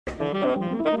You're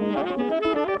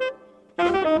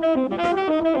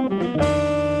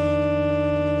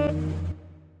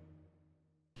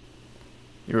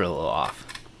a little off.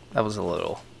 That was a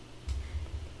little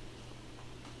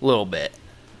bit.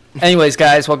 Anyways,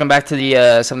 guys, welcome back to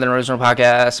the Something Original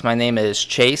podcast. My name is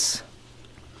Chase.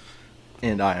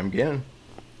 And I am Gannon.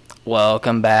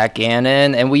 Welcome back,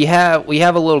 Gannon. And we have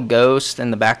a little ghost in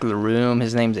the back of the room.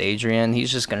 His name's Adrian.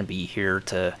 He's just going to be here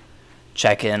to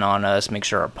check in on us, make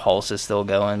sure our pulse is still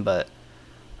going. But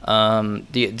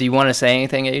do you want to say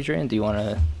anything, Adrian? Do you want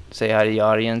to say hi to the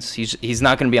audience? He's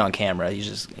not going to be on camera. He's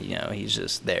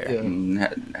just there.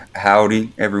 Yeah.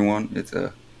 Howdy, everyone. It's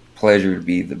a pleasure to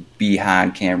be the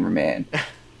behind cameraman,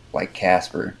 like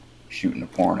Casper shooting a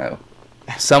porno.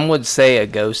 Some would say a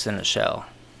ghost in a shell.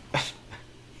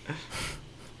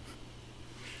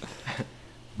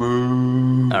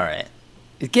 Boo. All right,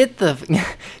 get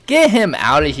him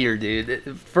out of here,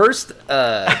 dude. First,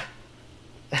 I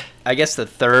guess the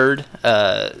third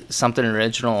Something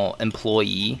Original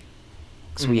employee,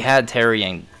 because we had Terry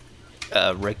and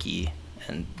Ricky,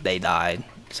 and they died.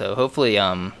 So hopefully,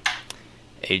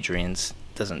 Adrian's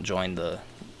doesn't join the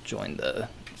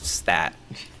stat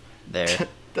there.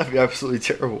 That'd be absolutely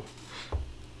terrible.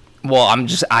 Well,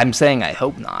 I'm saying I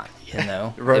hope not. You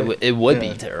know, right. It would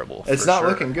be terrible. It's not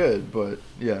looking good, but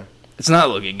yeah. It's not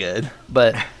looking good,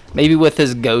 but maybe with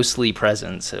his ghostly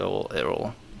presence,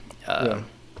 it'll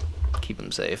keep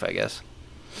him safe, I guess.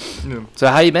 Yeah. So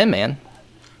how you been, man?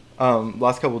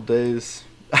 Last couple of days,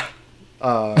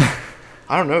 I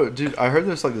don't know, dude. I heard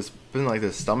there's been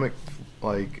this stomach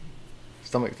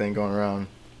thing going around,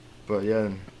 but yeah,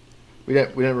 we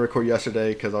didn't record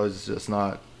yesterday because I was just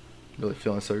not really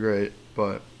feeling so great.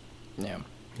 But yeah,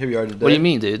 here we are today. What do you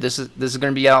mean, dude? This is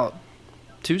gonna be out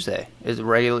Tuesday. It's a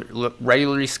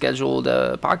regularly scheduled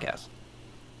podcast.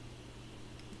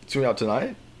 It's going out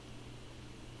tonight.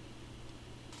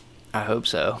 I hope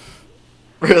so.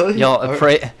 Really?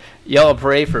 Y'all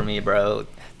pray for me, bro.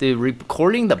 Dude,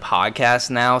 recording the podcast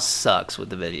now sucks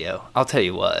with the video. I'll tell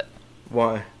you what.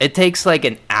 Why? It takes like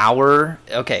an hour.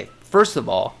 Okay, first of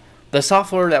all, the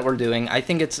software that we're doing, I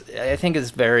think it's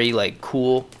very like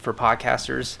cool for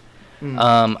podcasters.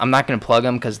 I'm not gonna plug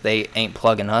them because they ain't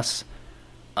plugging us.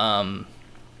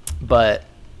 But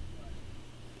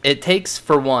it takes,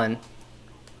 for one,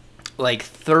 like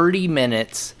 30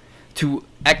 minutes to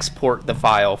export the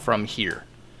file from here.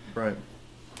 Right.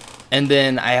 And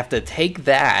then I have to take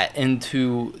that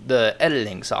into the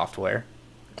editing software.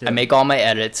 Yeah. I make all my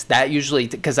edits. That usually,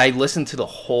 because I listen to the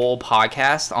whole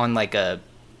podcast on like a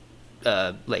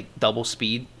double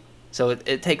speed. So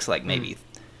it takes like maybe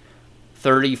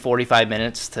 30, 45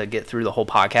 minutes to get through the whole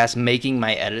podcast, making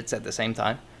my edits at the same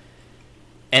time.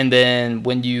 And then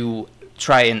when you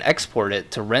try and export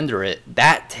it to render it,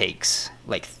 that takes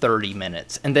like 30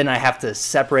 minutes. And then I have to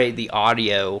separate the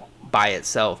audio by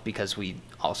itself because we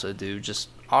also do just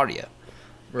audio.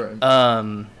 Right.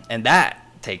 And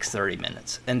that takes 30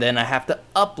 minutes. And then I have to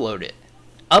upload it.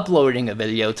 Uploading a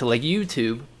video to like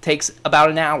YouTube takes about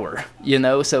an hour, you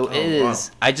know? So wow.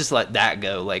 I just let that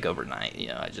go like overnight, you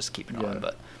know, I just keep it on.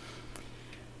 But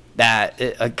that,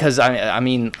 because I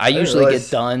usually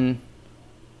get done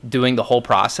doing the whole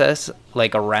process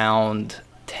like around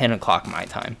 10 o'clock my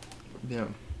time. Yeah.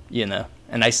 You know,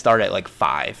 and I start at like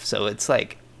 5. So it's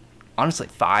like, honestly,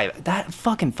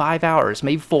 5 hours,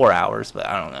 maybe 4 hours, but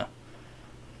I don't know.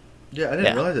 Yeah, I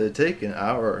didn't realize it'd take an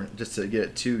hour just to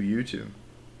get to YouTube.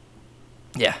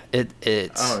 Yeah,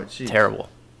 it's terrible.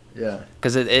 Yeah.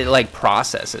 Because it like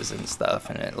processes and stuff,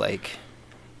 and it like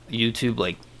YouTube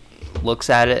like looks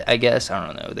at it, I guess. I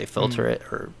don't know. They filter it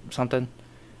or something.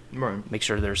 Right. Make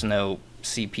sure there's no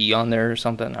CP on there or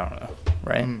something. I don't know.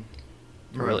 Right?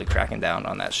 They're really cracking down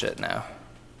on that shit now.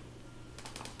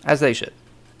 As they should.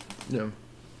 Yeah.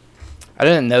 I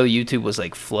didn't know YouTube was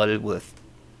like flooded with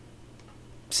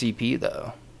CP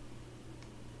though.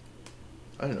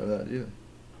 I didn't know that either.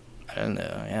 I didn't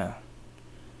know, yeah.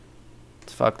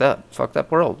 It's fucked up. Fucked up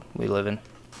world we live in.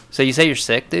 So you say you're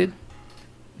sick, dude?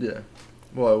 Yeah.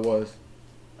 Well, I was.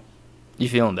 You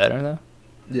feeling better though?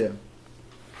 Yeah.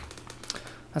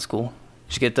 That's cool.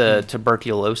 Did you get the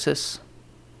tuberculosis?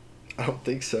 I don't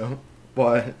think so.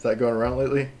 Why? Is that going around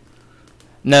lately?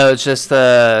 No, it's just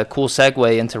a cool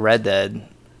segue into Red Dead.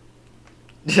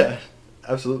 Yeah,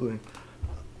 absolutely.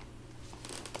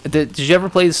 Did you ever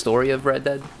play the story of Red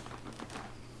Dead?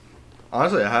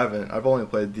 Honestly, I haven't. I've only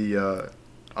played the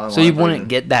online So you version. wouldn't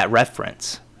get that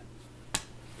reference?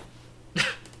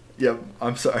 Yeah,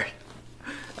 I'm sorry.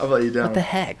 I'll let you down. What the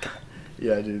heck?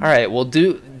 Yeah, dude. All right, well,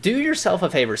 do yourself a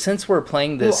favor. Since we're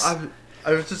playing this... Well,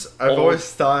 I've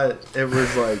always thought it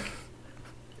was like...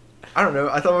 I don't know.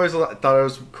 I thought it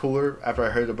was cooler after I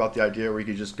heard about the idea where you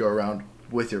could just go around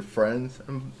with your friends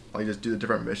and like just do the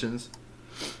different missions.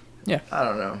 Yeah. I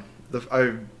don't know.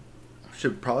 I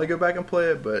should probably go back and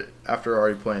play it, but after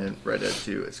already playing Red Dead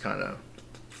 2, it's kind of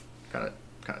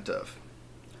tough.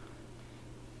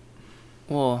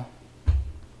 Well,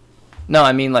 no,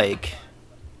 I mean like,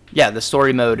 yeah, the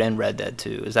story mode in Red Dead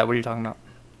 2. Is that what you're talking about?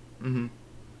 Mm-hmm.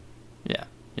 Yeah.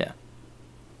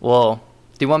 Well,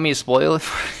 do you want me to spoil it?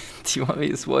 Do you want me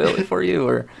to spoil it for you,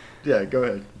 or? Yeah, go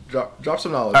ahead. Drop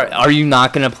some knowledge. Are you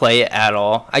not gonna play it at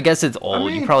all? I guess it's old. I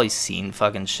mean, You've probably seen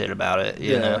fucking shit about it.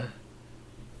 You know.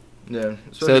 Yeah.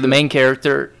 So the main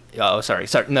character. Oh, sorry.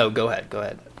 No, go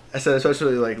ahead. I said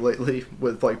especially like lately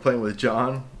with like playing with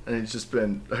John, and he's just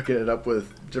been hooking it up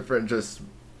with different just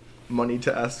money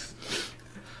tasks.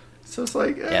 So it's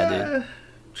like, yeah, dude.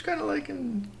 Just kind of like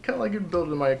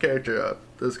building my character up.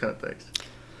 Those kind of things.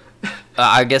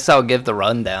 I guess I'll give the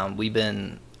rundown. We've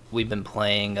been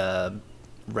playing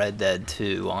Red Dead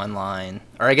 2 online,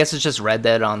 or I guess it's just Red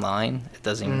Dead Online. It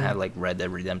doesn't even have like Red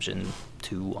Dead Redemption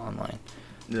 2 online.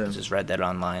 Yeah, it's just Red Dead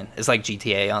Online. It's like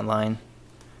GTA Online.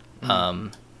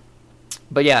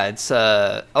 But yeah, it's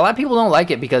a lot of people don't like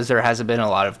it because there hasn't been a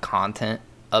lot of content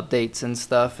updates and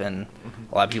stuff, and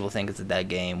a lot of people think it's a dead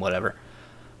game, whatever.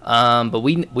 But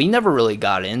we never really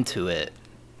got into it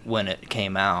when it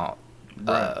came out.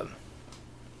 Right.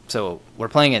 So we're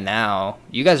playing it now.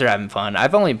 You guys are having fun.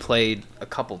 I've only played a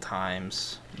couple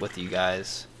times with you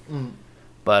guys,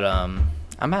 but I'm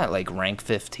at like rank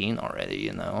 15 already.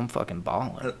 You know, I'm fucking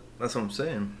balling. That's what I'm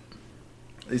saying.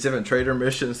 These different trader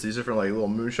missions, these different like little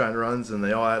moonshine runs, and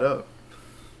they all add up.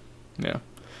 Yeah,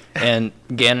 and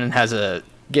Gannon has a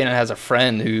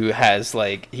friend who has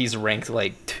like he's ranked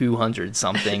like 200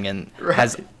 something and right.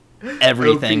 has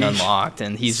everything unlocked,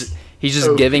 and he's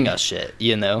just giving us shit,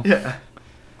 you know. Yeah.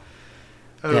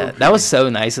 Yeah, that was so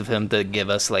nice of him to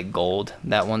give us like gold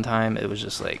that one time. It was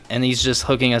just like, and he's just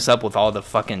hooking us up with all the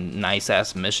fucking nice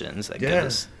ass missions that give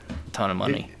us a ton of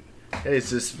money.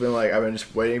 It's just been like I've been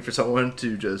just waiting for someone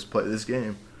to just play this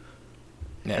game.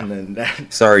 Yeah. And then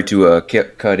sorry to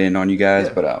cut in on you guys,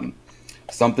 but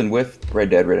something with Red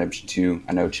Dead Redemption 2.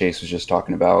 I know Chase was just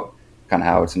talking about kind of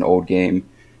how it's an old game.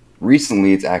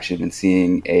 Recently, it's actually been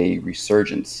seeing a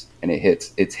resurgence, and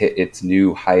it's hit its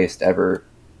new highest ever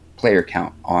player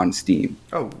count on Steam.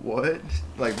 Oh, what?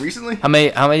 Like recently? How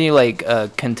many like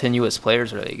continuous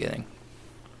players are they getting?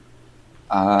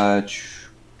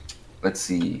 Let's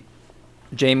see.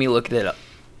 Jamie, look it up.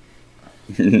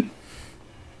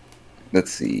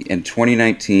 Let's see. In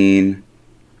 2019,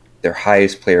 their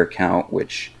highest player count,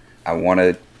 which I want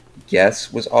to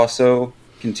guess was also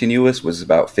continuous, was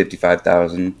about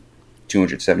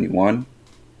 55,271,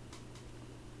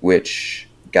 which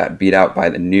got beat out by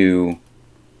the new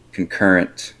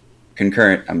concurrent.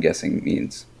 I'm guessing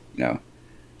means,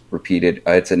 repeated.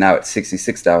 It's now at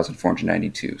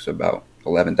 66,492, so about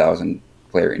 11,000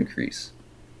 player increase.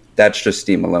 That's just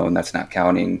Steam alone. That's not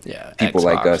counting people Xbox.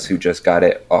 like us who just got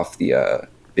it off the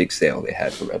big sale they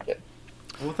had for Red Dead.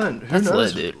 Well, then who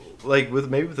knows? Lit, dude. Like with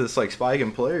this like spike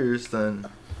in players, then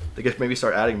they could maybe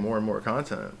start adding more and more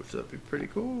content, which would be pretty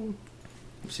cool.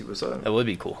 Let's see what's up. That would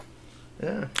be cool.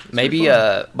 Yeah, maybe.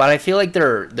 But I feel like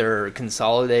they're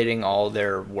consolidating all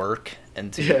their work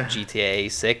into GTA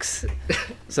 6.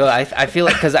 So I feel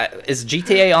like is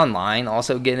GTA Online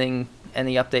also getting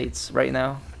any updates right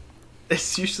now?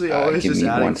 It's usually always just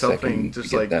adding something,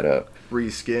 just like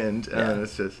reskinned, and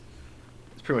it's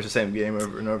pretty much the same game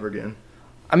over and over again.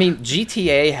 I mean,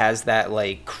 GTA has that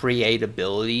like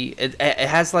creatability. It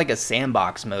has like a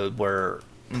sandbox mode where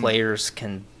players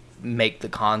can make the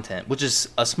content, which is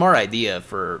a smart idea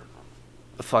for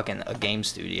a game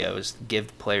studio, is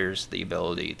give players the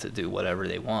ability to do whatever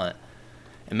they want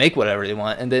and make whatever they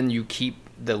want, and then you keep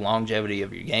the longevity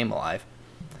of your game alive.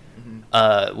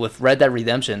 With Red Dead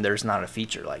Redemption, there's not a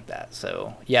feature like that.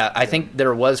 So I think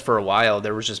there was for a while.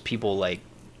 There was just people like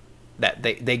that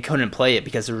they couldn't play it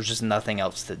because there was just nothing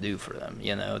else to do for them.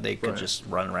 They could just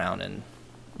run around and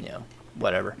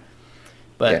whatever.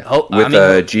 But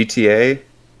GTA,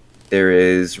 there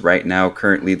is right now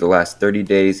currently the last 30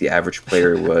 days the average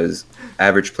player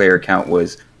count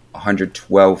was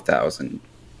 112,000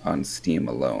 on Steam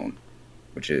alone,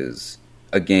 which is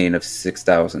a gain of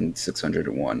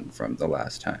 6,601 from the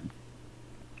last time.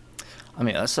 I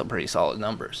mean, that's some pretty solid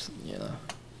numbers,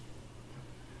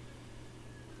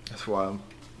 That's wild.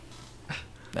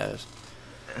 That is.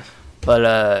 But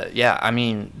I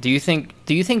mean, do you think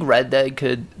Red Dead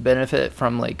could benefit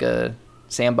from like a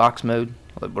sandbox mode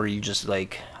where you just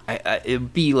like,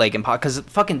 it'd be like impossible because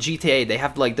fucking GTA, they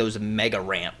have like those mega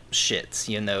ramp shits,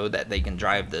 you know, that they can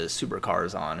drive the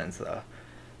supercars on and stuff.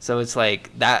 So it's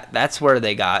like that's where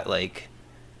they got like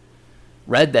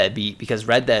Red Dead beat, because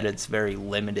Red Dead, it's very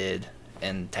limited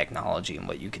in technology and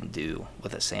what you can do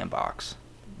with a sandbox.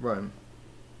 Right.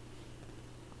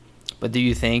 But do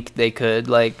you think they could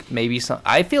like maybe some?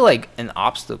 I feel like an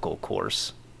obstacle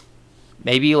course,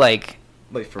 maybe like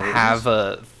for have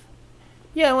races?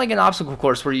 like an obstacle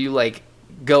course where you like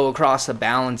go across a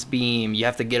balance beam. You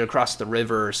have to get across the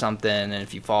river or something, and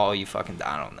if you fall, you fucking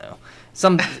die. I don't know.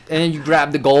 And then you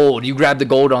grab the gold. You grab the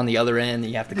gold on the other end,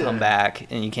 and you have to come back,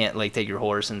 and you can't like take your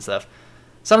horse and stuff.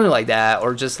 Something like that,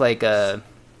 or just like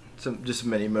just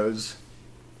mini modes.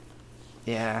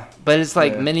 Yeah, but it's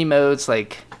like mini modes.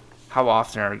 Like, how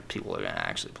often are people gonna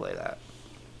actually play that?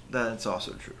 That's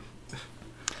also true.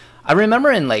 I remember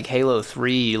in like Halo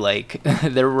 3, like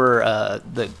there were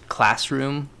the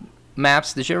classroom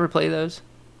maps. Did you ever play those?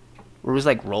 Where it was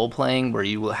like role playing, where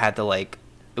you had to like,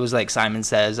 it was like Simon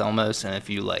Says almost, and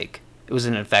if you like, it was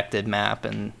an infected map,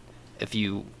 and if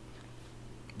you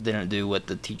didn't do what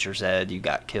the teacher said, you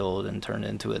got killed and turned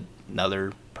into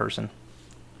another person.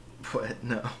 What?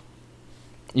 No.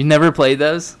 You never played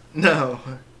those? No.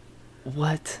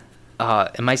 What?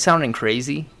 Am I sounding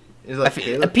crazy?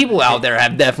 Like people out there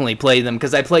have definitely played them,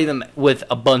 because I played them with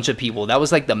a bunch of people. That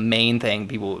was like the main thing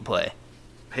people would play.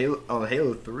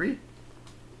 Halo 3?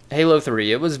 Halo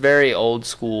 3. It was very old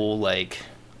school, like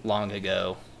long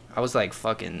ago. I was like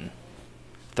fucking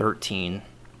 13.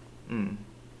 Mm.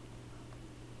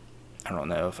 I don't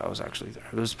know if I was actually there.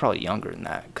 It was probably younger than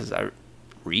that, because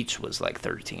Reach was like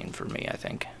 13 for me, I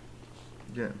think.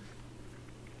 Yeah.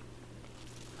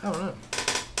 I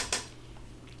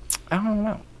don't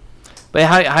know. But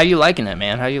how you liking it,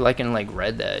 man? How you liking like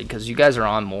Red Dead? Because you guys are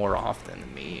on more often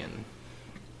than me, and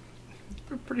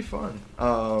pretty fun.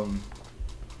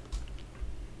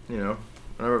 You know,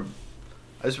 I've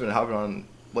just been hopping on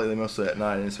lately, mostly at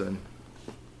night, and it's been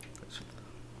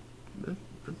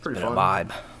pretty fun. A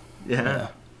vibe. Yeah.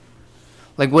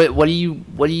 Like what do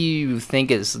you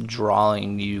think is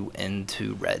drawing you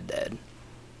into Red Dead?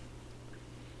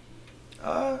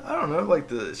 I don't know.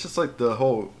 It's just like the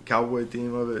whole cowboy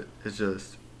theme of it. It's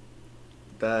just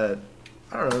that,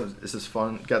 I don't know. It's just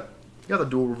fun. Got the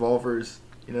dual revolvers,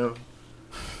 you know,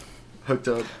 hooked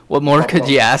up. What more could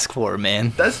you ask for,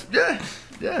 man? That's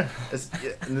yeah.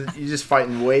 And you're just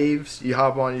fighting waves. You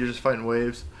hop on, you're just fighting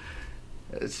waves.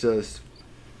 It's just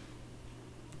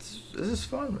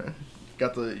fun, man.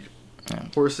 Got the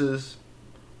horses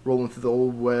rolling through the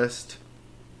old west.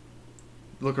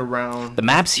 Look around. The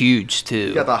map's huge too.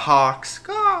 You got the hawks,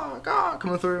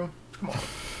 coming through. Come on,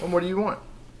 what more do you want?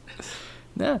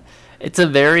 Yeah, it's a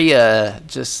very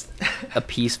just a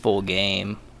peaceful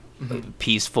game.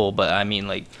 Peaceful, but I mean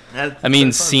like,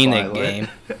 scenic violent game.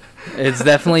 It's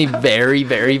definitely very,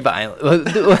 very violent.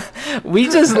 We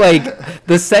just like,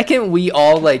 the second we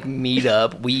all like meet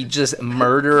up, we just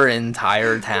murder an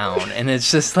entire town, and it's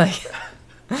just like.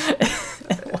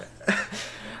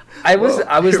 I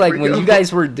was like, when you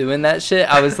guys were doing that shit,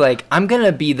 I was like, I'm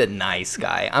gonna be the nice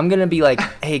guy. I'm gonna be like,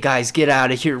 hey guys, get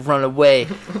out of here, run away.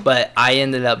 But I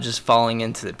ended up just falling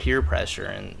into the peer pressure,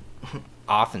 and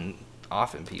often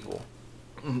people.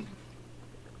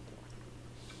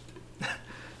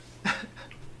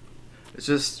 It's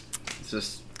just.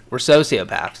 We're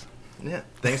sociopaths. Yeah,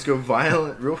 things go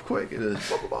violent real quick. It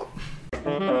is. I'm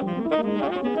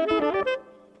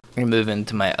gonna move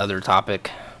into my other topic.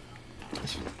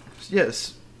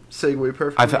 Yes, segue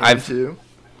perfectly too.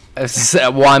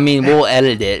 Well, I mean, we'll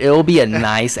edit it. It'll be a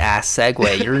nice ass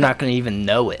segue. You're not gonna even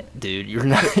know it, dude.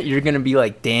 You're gonna be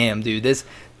like, damn, dude, this.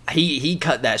 He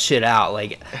cut that shit out.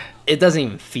 Like, it doesn't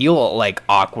even feel like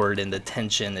awkward, and the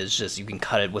tension is just, you can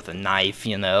cut it with a knife.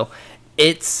 You know,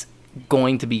 it's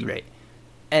going to be great.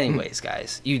 Anyways,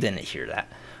 guys, you didn't hear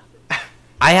that.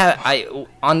 I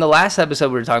on the last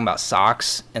episode we were talking about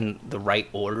socks and the right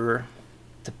order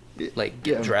to like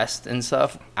get dressed and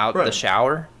stuff out the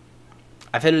shower.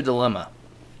 I've hit a dilemma.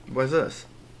 What's this?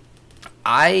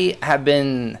 I've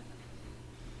been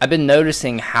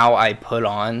noticing how I put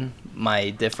on my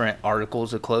different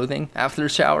articles of clothing after the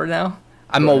shower now.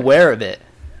 I'm aware of it.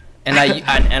 And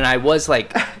I was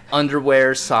like,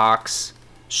 underwear, socks,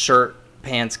 shirt,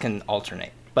 pants can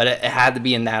alternate, but it had to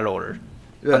be in that order.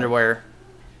 Yeah. Underwear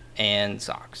and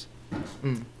socks.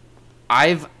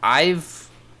 I've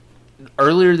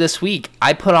earlier this week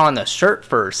I put on a shirt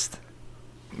first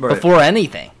before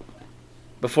anything,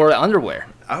 before the underwear.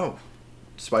 Oh,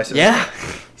 spicing it up.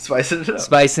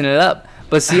 Spicing it up.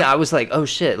 But see, I was like, oh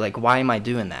shit, like, why am I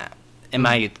doing that? Am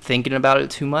I thinking about it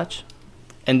too much?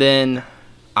 And then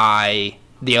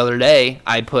the other day,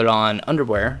 I put on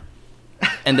underwear,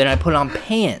 and then I put on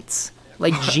pants,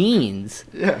 like jeans.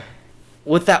 Yeah.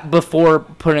 With that before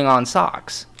putting on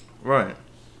socks. Right.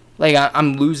 Like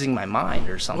I'm losing my mind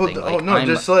or something. Well, like,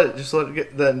 just let it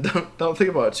get. Then don't think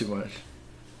about it too much.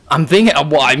 I'm thinking.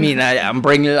 Well, I mean, I'm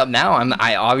bringing it up now.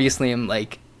 I obviously am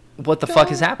like, what the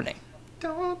fuck is happening?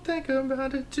 Don't think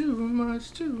about it too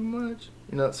much. You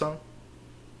know that song?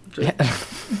 Yeah.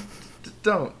 Just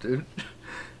don't, dude.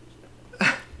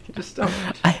 Just don't.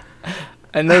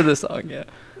 I know the song. Yeah.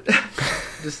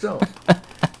 Just don't.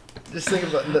 Just think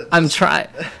about that. I'm trying.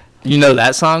 You know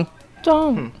that song?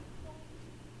 Don't.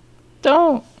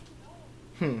 Don't.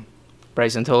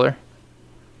 Bryson Tiller.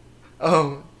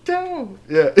 Oh, don't.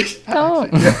 Yeah.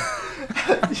 Don't.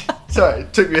 Yeah. Sorry,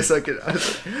 it took me a second.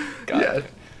 Yeah.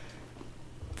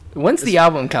 When's the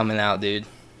album coming out, dude?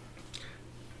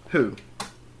 Who?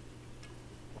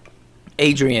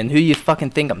 Adrian. Who you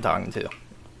fucking think I'm talking to?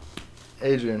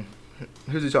 Adrian.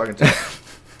 Who's he talking to?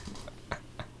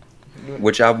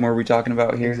 Which album are we talking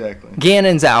about here? Exactly.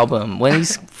 Gannon's album. When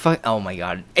he's oh my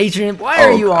god, Adrian, why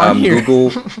are you on here?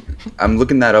 Google. I'm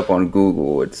looking that up on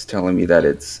Google. It's telling me that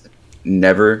it's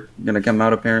never gonna come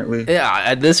out. Apparently. Yeah,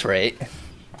 at this rate.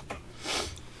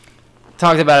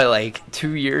 Talked about it like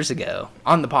 2 years ago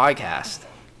on the podcast.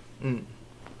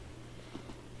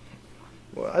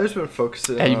 Well, I just been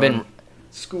focusing Have you on been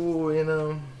school, you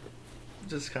know,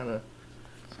 just kind of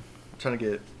trying to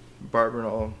get Barber and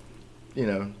all, you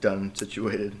know, done,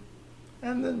 situated,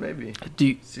 and then maybe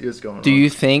see what's going on. Do you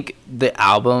think the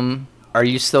album? Are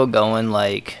you still going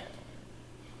like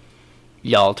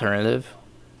the alternative?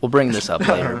 We'll bring this up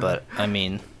later, but I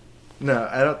mean, no,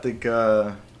 I don't think.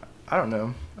 I don't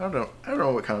know. I don't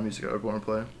know what kind of music I would want to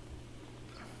play.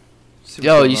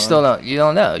 Yo, you still don't. You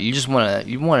don't know. You just want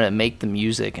to make the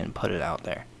music and put it out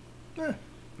there. Yeah,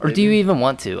 or do you even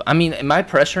want to? I mean, am I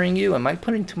pressuring you? Am I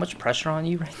putting too much pressure on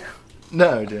you right now?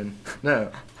 No, dude.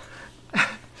 No.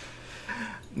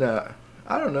 No.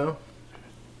 I don't know.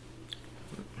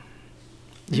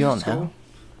 You don't know?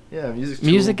 Yeah, music's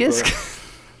music cool, is.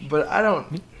 But I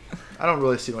don't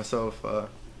really see myself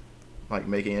like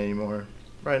making it anymore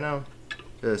right now.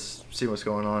 Just see what's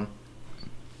going on.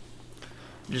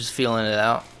 Just feeling it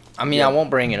out. I mean, Yeah. I won't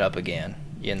bring it up again.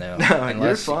 You know, No,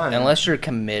 unless, you're fine. Unless you're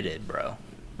committed, bro.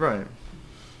 Right.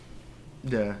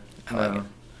 Yeah. I like it.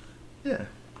 Yeah.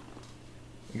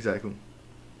 Exactly.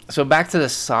 So back to the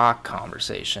sock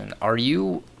conversation. Are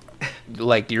you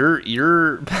like your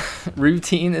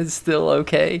routine is still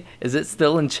okay? Is it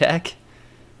still in check?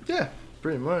 Yeah,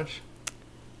 pretty much.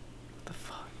 What the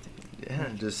fuck, dude? Yeah,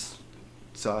 just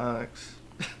socks.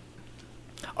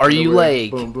 Are you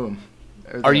like boom boom?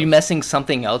 Are you messing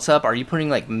something else up? Are you putting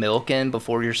like milk in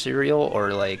before your cereal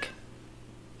or like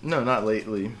No, not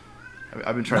lately.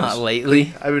 I've been trying. Not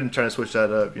lately? I've been trying to switch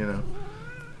that up, you know.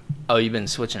 Oh, you've been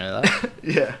switching it up?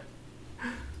 Yeah.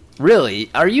 Really?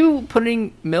 Are you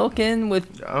putting milk in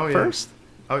with first?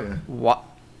 Oh yeah. What?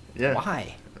 Yeah.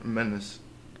 Why? Menace.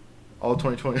 All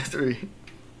 2023.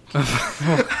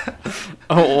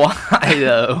 Oh, why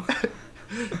though?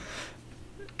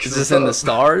 Is this in the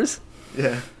stars?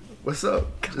 Yeah. What's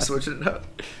up? God. Just switching it up.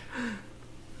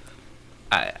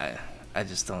 I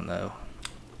just don't know.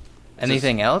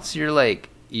 Anything else? You're like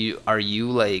are you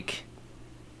like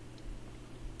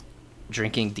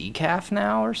drinking decaf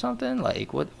now or something?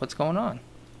 Like what's going on?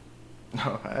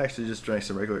 No, I actually just drank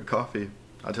some regular coffee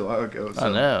not too long ago. So.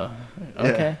 Oh no.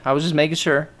 Okay. Yeah. I was just making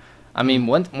sure. I mean,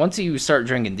 once you start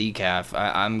drinking decaf,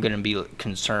 I'm gonna be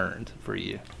concerned for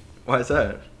you. Why is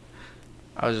that?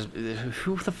 I was just,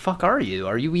 who the fuck are you?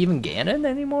 Are you even Gannon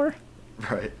anymore?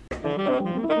 Right.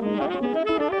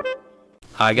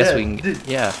 I guess we can.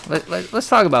 Yeah, let's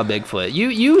talk about Bigfoot.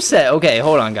 You said okay.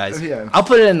 Hold on, guys. Yeah. I'll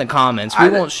put it in the comments. We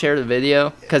won't share the video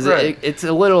because Right. it's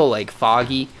a little like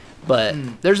foggy.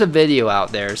 But there's a video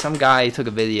out there. Some guy took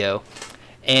a video,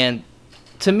 and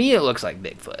to me it looks like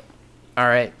Bigfoot. All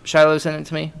right, Shiloh sent it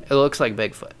to me. It looks like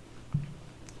Bigfoot.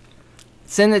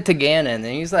 Send it to Gannon,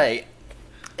 and he's like,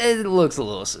 it looks a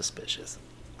little suspicious.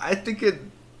 I think it.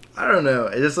 I don't know.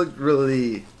 It just looked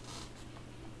really.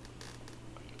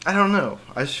 I don't know.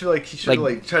 I just feel like he should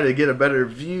like try to get a better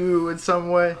view in some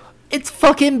way. It's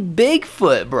fucking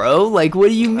Bigfoot, bro. Like, what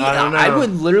do you mean? I don't know. I would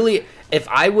literally, if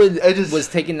I was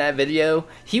taking that video,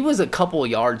 he was a couple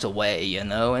yards away, you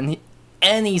know, and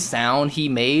any sound he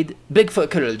made, Bigfoot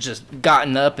could have just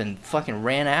gotten up and fucking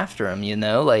ran after him, you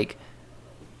know, like.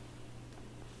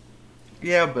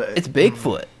 Yeah, but It's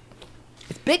Bigfoot.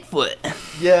 It's Bigfoot.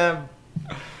 Yeah.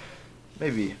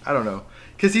 Maybe I don't know,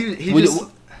 cause he Would- just.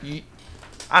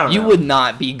 I don't know. You would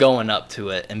not be going up to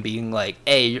it and being like,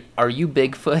 "Hey, are you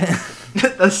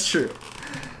Bigfoot?" That's true.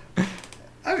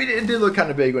 I mean, it did look kind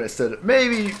of big when it stood up.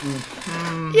 Maybe.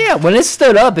 Yeah, when it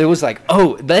stood up, it was like,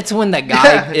 oh, that's when that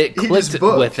guy, it he clicked just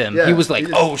booked. with him. Yeah, he was like,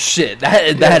 he just- oh, shit,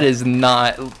 that is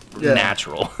not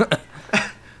natural.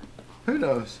 Who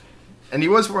knows? And he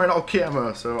was wearing all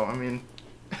camo, so, I mean...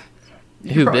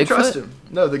 You Who, probably Bigfoot? trust him.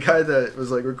 No, the guy that was,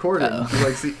 like, recording. Oh.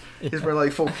 He's wearing,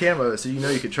 like, full camo, so you know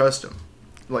you could trust him.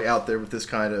 Like, out there with this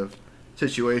kind of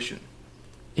situation.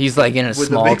 He's like in a With the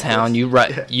small Bigfoots. town.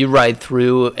 Yeah. You ride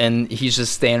through, and he's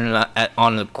just standing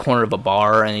on the corner of a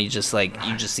bar, and he just like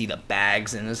you just see the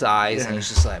bags in his eyes, and he's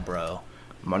just like, bro,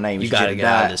 My name's you gotta get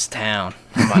out of this town.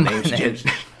 My name's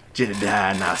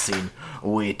Jedediah, and I've seen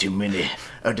way too many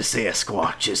of the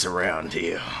Sasquatches around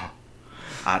here.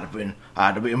 I'd have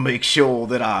been make sure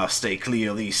that I stay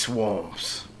clear of these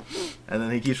swamps. And then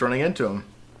he keeps running into him.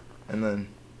 And then,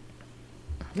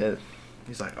 yeah,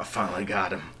 he's like, I finally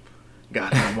got him.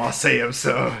 Got him. I'll say him,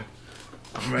 so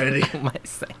I'm ready.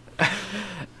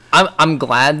 I'm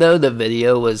glad though the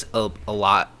video was a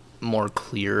lot more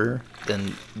clear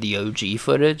than the OG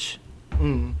footage.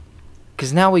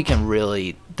 Because now we can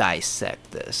really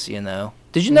dissect this, you know?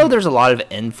 Did you know there's a lot of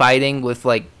infighting with,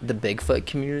 like, the Bigfoot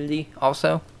community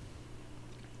also?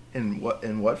 In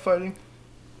what fighting?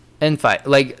 Infight.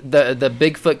 Like, the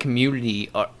Bigfoot community,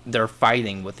 they're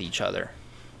fighting with each other.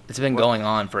 It's been going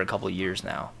on for a couple of years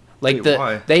now. Like, Wait,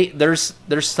 why? there's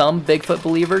some Bigfoot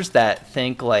believers that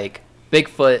think, like,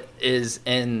 Bigfoot is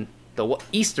in the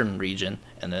eastern region,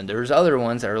 and then there's other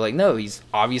ones that are like, no, he's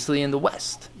obviously in the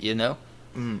west, you know?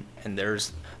 And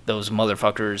there's those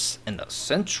motherfuckers in the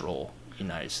central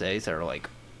United States that are like,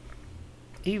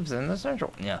 he was in the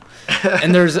central, yeah.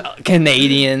 And there's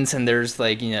Canadians, and there's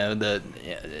like, you know, the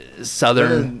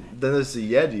southern. Then there's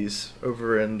the Yetis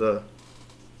over in the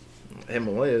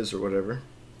Himalayas or whatever.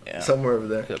 Yeah. Somewhere over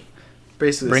there. Yep.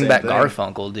 Basically, Bring the back same thing.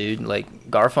 Garfunkel, dude. Like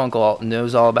Garfunkel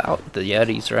knows all about the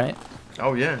Yetis, right?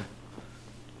 Oh yeah.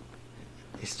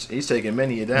 He's taking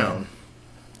many down.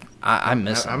 I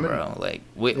miss him, I'm in- bro. Like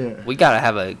we Yeah. gotta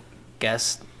have a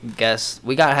guest.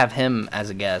 We gotta have him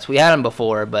as a guest. We had him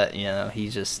before, but you know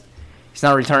he's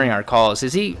not returning our calls.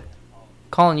 Is he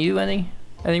calling you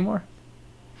anymore?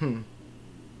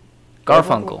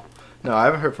 Garfunkel. No, I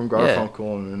haven't heard from Yeah.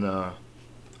 Garfunkel in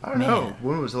I don't Man. know.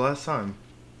 When was the last time?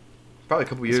 Probably a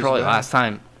couple years It's probably ago. last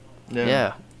time.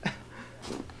 Yeah. Yeah.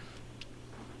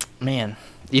 Man,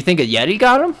 you think a Yeti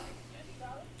got him?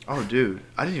 Oh, dude,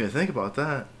 I didn't even think about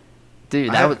that. Dude,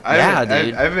 I that have- was I yeah, haven't-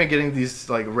 dude. I've been getting these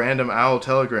like random owl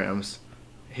telegrams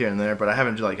here and there, but I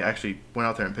haven't like actually went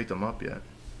out there and picked them up yet.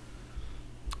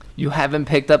 You haven't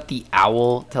picked up the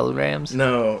owl telegrams?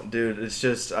 No, dude, it's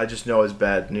just I just know it's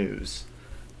bad news.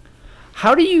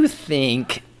 How do you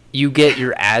think you get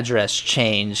your address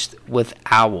changed with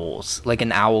owls, like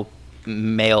an owl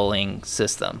mailing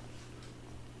system?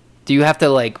 Do you have to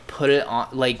like put it on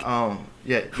like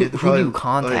Yeah. who do you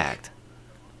contact?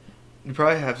 You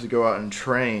probably have to go out and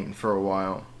train for a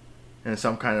while, in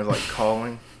some kind of like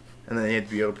calling, and then you have to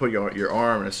be able to put your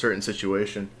arm in a certain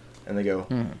situation, and they go,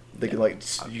 they can like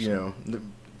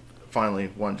finally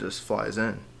one just flies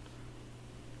in.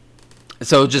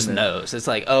 So it just And then- knows. It's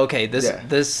like, oh, okay, Yeah.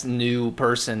 this new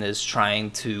person is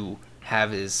trying to have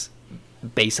his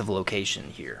base of location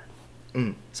here.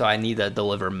 So I need to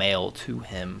deliver mail to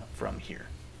him from here.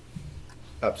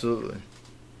 Absolutely.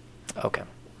 Okay.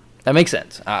 That makes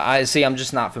sense. I see. I'm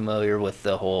just not familiar with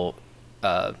the whole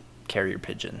carrier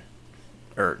pigeon,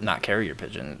 or not carrier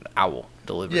pigeon, owl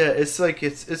delivery. Yeah, it's like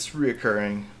it's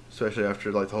reoccurring, especially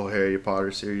after like the whole Harry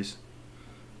Potter series.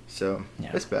 So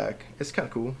Yeah. it's back. It's kind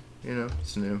of cool, you know.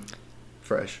 It's new,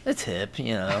 fresh. It's hip,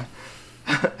 you know.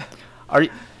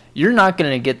 You're not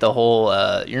gonna get the whole?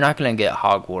 You're not gonna get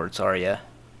Hogwarts, are you?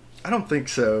 I don't think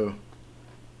so.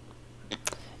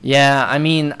 Yeah, I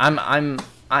mean, I'm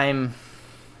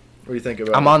What do you think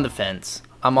about? I'm on the fence.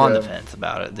 I'm on the Yeah. fence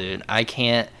about it, dude. I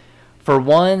can't. For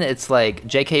one, it's like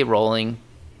J.K. Rowling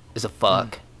is a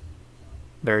fuck.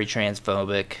 Very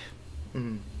transphobic.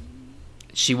 Mhm.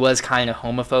 She was kind of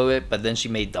homophobic, but then she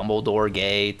made Dumbledore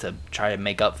gay to try to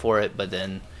make up for it. But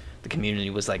then the community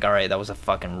was like, all right, that was a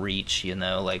fucking reach, you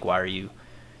know? Like, why are you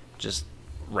just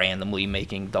randomly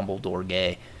making Dumbledore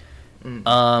gay?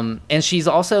 And she's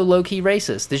also low-key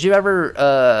racist. Did you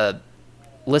ever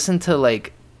listen to,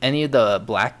 like, any of the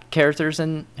black characters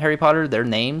in Harry Potter, their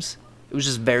names? It was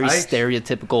just very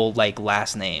stereotypical, like,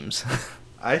 last names.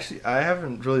 I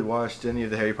haven't really watched any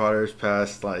of the Harry Potters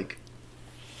past like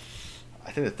I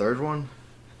think the third one.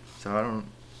 So I don't.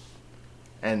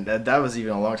 And that was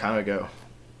even a long time ago,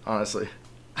 honestly.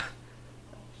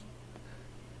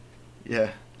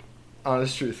 Yeah.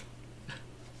 Honest truth.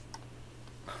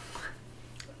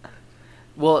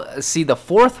 Well, see, the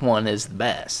fourth one is the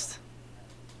best.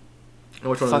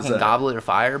 Which one is Fucking that? Goblet of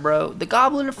Fire, bro. The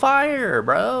Goblet of Fire,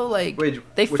 bro. Like, Wait,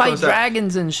 they which fight one's that?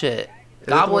 dragons and shit.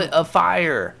 the Goblet one- of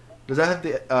Fire. Does that have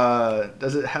the?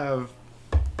 Does it have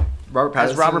Robert Pattinson?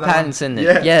 Has Robert in that one? Pattinson in it.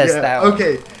 Yeah, Yes, yeah. that one.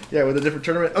 Okay, yeah, with a different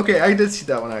tournament. Okay, I did see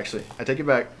that one actually. I take it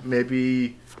back.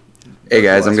 Maybe. Hey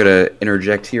guys, I'm last gonna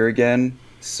interject here again.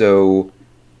 So,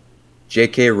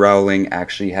 J.K. Rowling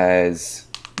actually has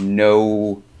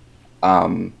no,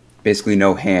 basically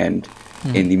no hand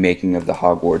in the making of the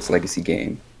Hogwarts Legacy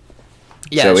game.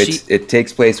 Yeah, So it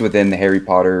takes place within the Harry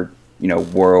Potter,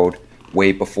 world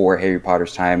way before Harry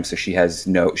Potter's time. So she's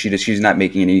not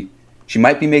making any. She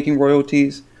might be making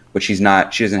royalties, but she's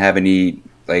not. She doesn't have any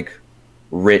like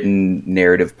written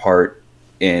narrative part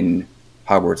in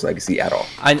Hogwarts Legacy at all.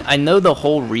 I know the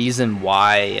whole reason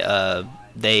why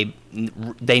they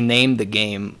named the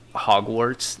game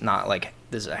Hogwarts, not like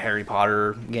this is a Harry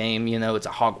Potter game, it's a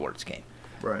Hogwarts game.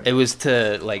 Right. It was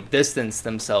to like distance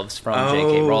themselves from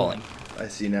J.K. Rowling. I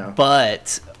see now.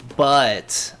 But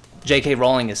J.K.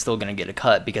 Rowling is still going to get a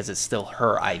cut because it's still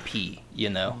her IP,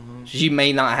 Mm-hmm. She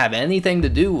may not have anything to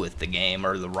do with the game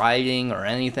or the writing or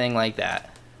anything like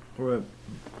that. Right.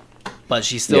 But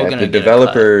she's still going to the get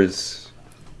developers.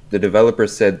 The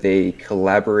developers said they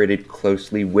collaborated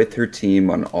closely with her team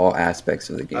on all aspects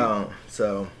of the game. Oh,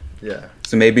 so yeah.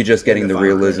 So maybe just getting the final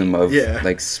realism grade. of Yeah.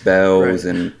 like spells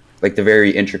Right. and like the very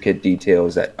intricate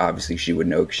details that obviously she would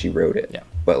know because she wrote it. Yeah.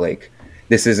 But like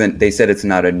this isn't. They said it's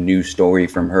not a new story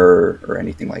from her or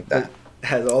anything like that. It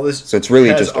has all this. So it's really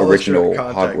has just all this original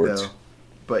direct contact, Hogwarts. though.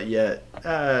 But yet,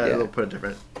 they'll put a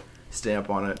different stamp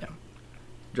on it. Yeah.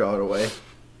 Draw it away.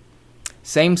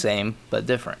 Same, but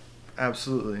different.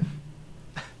 Absolutely.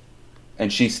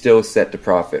 And she's still set to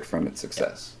profit from its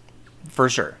success. For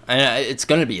sure. And it's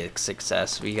going to be a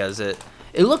success because it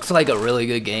looks like a really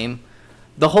good game.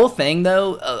 The whole thing,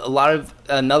 though,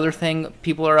 another thing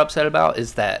people are upset about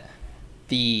is that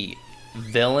the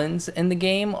villains in the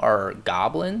game are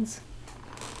goblins.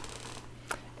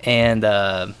 And,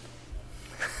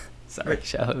 sorry,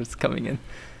 Shadow's coming in.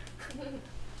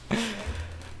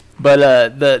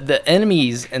 But the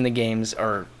enemies in the games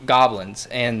are goblins,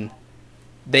 and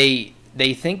they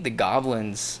think the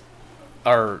goblins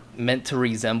are meant to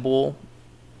resemble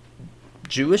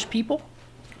Jewish people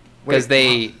because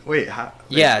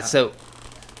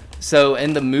so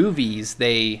in the movies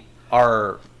they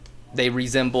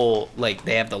resemble, like,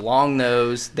 they have the long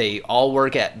nose, they all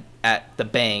work at the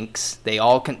banks,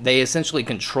 they essentially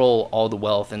control all the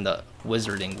wealth in the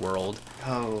wizarding world.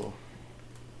 Oh.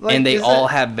 And they all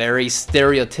have very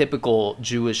stereotypical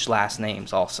Jewish last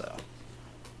names also.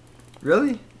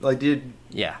 Really? Like, dude.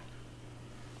 Yeah.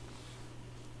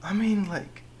 I mean,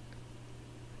 like.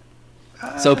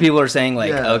 So people are saying,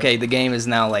 like, yeah. okay, the game is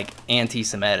now, like,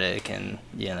 anti-Semitic and,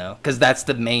 because that's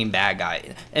the main bad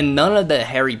guy. And none of the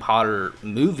Harry Potter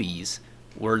movies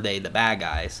were they the bad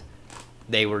guys.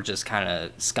 They were just kind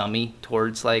of scummy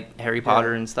towards, like, Harry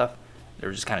Potter and stuff. They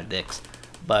were just kind of dicks.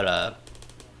 But,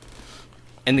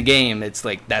 in the game, it's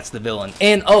like, that's the villain.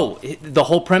 And, the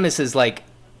whole premise is, like,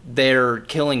 they're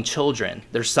killing children.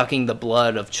 They're sucking the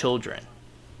blood of children.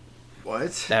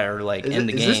 What? That are, like, in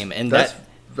the game. And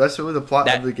that's really the plot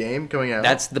of the game coming out?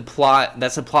 That's the plot.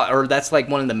 That's the plot. Or that's, like,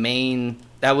 one of the main...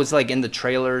 That was, like, in the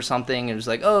trailer or something. It was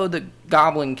like, the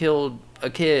goblin killed a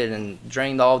kid and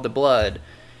drained all of the blood.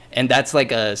 And that's,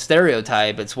 like, a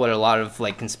stereotype. It's what a lot of,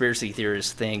 like, conspiracy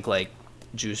theorists think, like,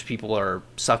 Jewish people are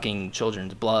sucking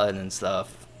children's blood and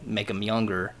stuff, make them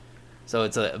younger. So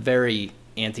it's a very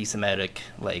anti-Semitic,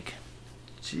 like...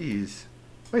 Jeez.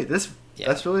 Wait, that's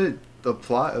really the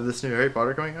plot of this new Harry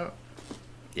Potter coming out?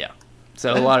 Yeah.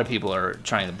 So a lot of people are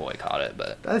trying to boycott it,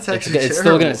 but that's actually it's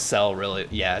still going to sell really...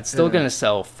 Yeah, it's still going to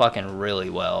sell fucking really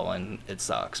well, and it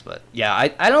sucks. But yeah,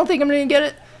 I don't think I'm going to get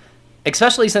it,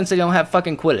 especially since they don't have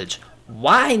fucking Quidditch.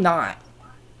 Why not?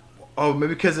 Oh,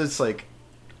 maybe because it's, like,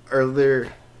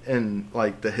 earlier in,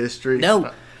 like, the history.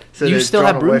 No, so you still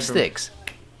have broomsticks.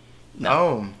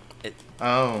 No.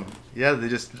 Yeah, they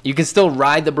just... You can still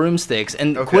ride the broomsticks,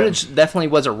 and Quidditch definitely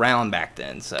was around back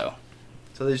then, so...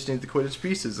 So they just need the Quidditch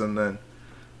pieces, and then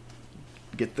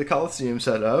get the Coliseum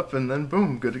set up, and then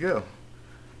boom, good to go.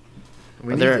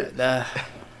 We need it.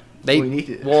 We need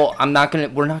it. Well,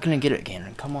 we're not gonna get it,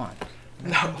 Gannon. Come on.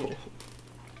 No.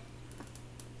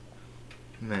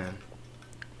 Man.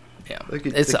 Yeah,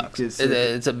 it sucks.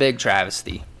 It's a big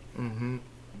travesty. Mm-hmm.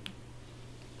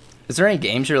 Is there any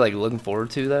games you're, like, looking forward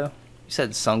to, though? You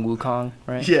said Sun Wukong,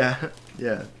 right? Yeah,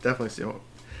 definitely.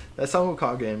 That Sun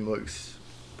Wukong game looks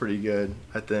pretty good,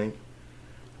 I think.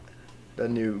 that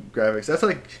new graphics. That's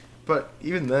like, but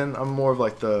even then, I'm more of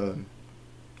like when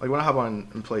I hop on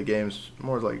and play games,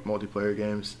 more of like multiplayer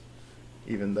games.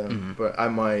 Even then, but I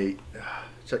might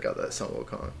check out that Sun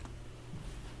Wukong.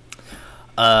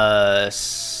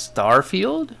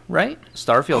 Starfield, right?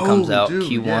 Starfield comes out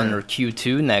Q1 or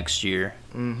Q2 next year.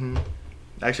 Mm-hmm.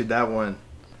 Actually, that one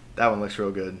looks real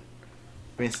good.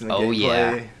 I mean, the gameplay,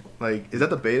 yeah. Like, is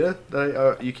that the beta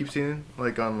that you keep seeing?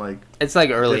 Like on like. It's like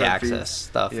early access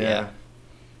stuff. Yeah.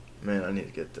 Man, I need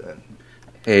to get that.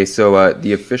 Hey, so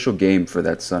the official game for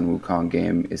that Sun Wukong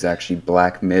game is actually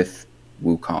Black Myth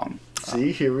Wukong.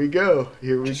 See, here we go.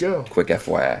 Quick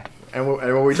FYI. And what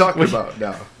are we talking about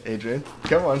now, Adrian?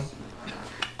 Come on.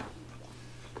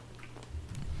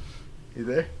 You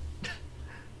there?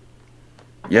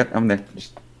 Yep, I'm there.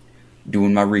 Just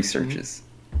doing my researches.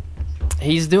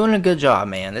 He's doing a good job,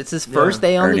 man. It's his first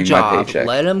day on the job.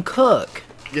 Let him cook.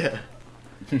 Yeah.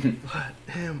 Let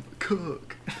him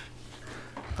cook.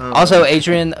 Also,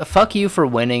 Adrian, fuck you for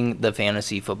winning the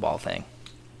fantasy football thing.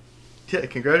 Yeah,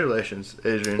 congratulations,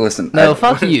 Adrian. Listen,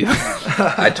 fuck you.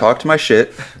 I talked my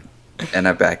shit, and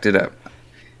I backed it up.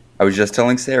 I was just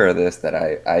telling Sarah this, that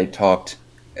I talked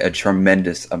a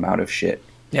tremendous amount of shit.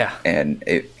 Yeah. And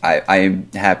I am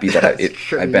happy that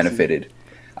I benefited.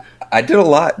 I did a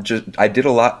lot. I did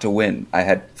a lot to win. I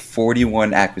had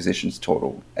 41 acquisitions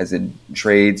total, as in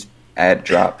trades, ad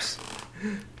drops.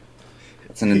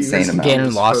 It's an insane amount.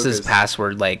 Gannon lost his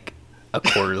password like a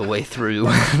quarter of the way through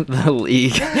the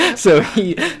league. So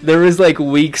there was like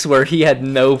weeks where he had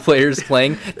no players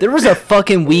playing. There was a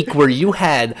fucking week where you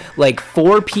had like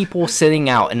 4 people sitting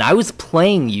out and I was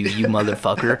playing you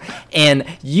motherfucker, and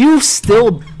you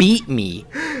still beat me.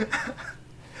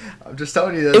 I'm just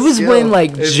telling you that. It was when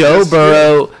like Joe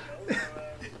Burrow.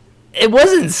 It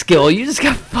wasn't skill. You just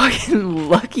got fucking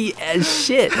lucky as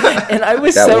shit. And I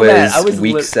was so mad. I was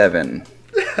week 7.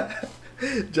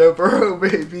 Joe Burrow,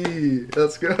 baby.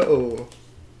 Let's go.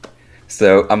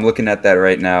 So I'm looking at that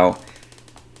right now.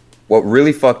 What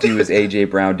really fucked you is A.J.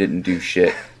 Brown didn't do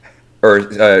shit. Or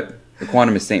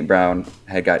Quantum St. Brown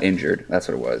had got injured. That's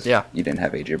what it was. Yeah. You didn't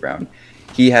have A.J. Brown.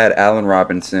 He had Allen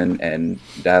Robinson and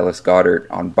Dallas Goedert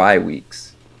on bye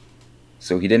weeks.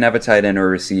 So he didn't have a tight end or a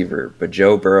receiver. But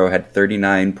Joe Burrow had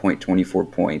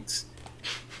 39.24 points.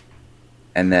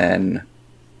 And then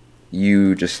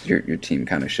your team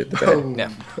kind of shit the bed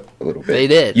a little bit. They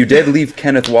did. You did leave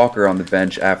Kenneth Walker on the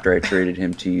bench after I traded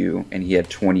him to you, and he had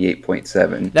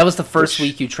 28.7. That was the first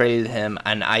week you traded him,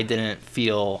 and I didn't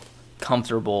feel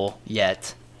comfortable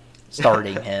yet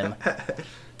starting him.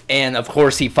 And, of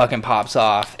course, he fucking pops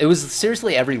off. It was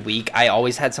seriously every week. I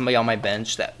always had somebody on my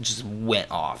bench that just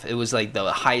went off. It was like the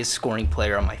highest scoring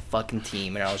player on my fucking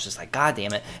team. And I was just like, God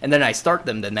damn it. And then I start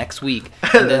them the next week.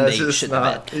 And then they shit the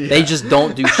bed. Yeah. They just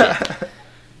don't do shit.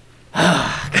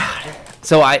 Oh,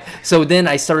 God. So then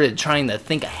I started trying to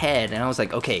think ahead. And I was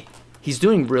like, okay, he's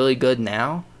doing really good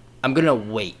now. I'm going to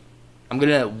wait. I'm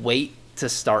going to wait to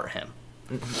start him.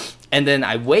 And then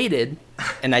I waited,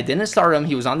 and I didn't start him.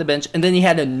 He was on the bench, and then he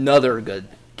had another good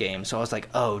game. So I was like,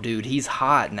 oh, dude, he's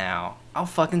hot now. I'll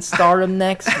fucking start him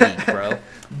next week, bro.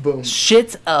 Boom.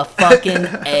 Shit's a fucking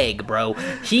egg, bro.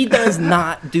 He does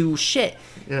not do shit.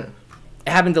 Yeah. It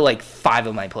happened to, like, 5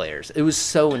 of my players. It was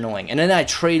so annoying. And then I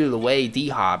traded away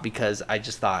D-Hop because I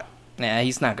just thought, nah,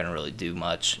 he's not going to really do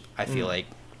much. I feel like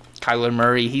Kyler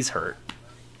Murray, he's hurt.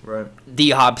 Right.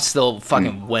 D-Hop still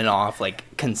fucking went off like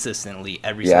consistently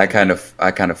every single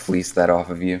I kind of fleeced that off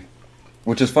of you.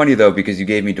 Which is funny though, because you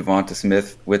gave me Devonta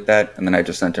Smith with that, and then I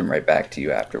just sent him right back to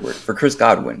you afterward for Chris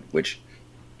Godwin, which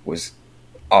was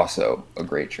also a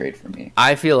great trade for me.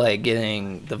 I feel like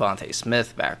getting Devonta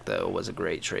Smith back though was a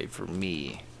great trade for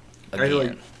me.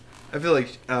 Again. I feel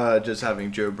like just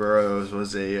having Joe Burrow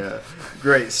was a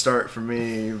great start for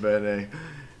me, but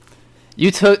You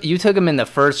took him in the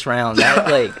first round. That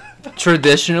like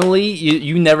traditionally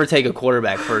you never take a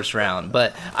quarterback first round,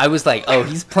 but I was like, oh,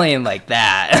 he's playing like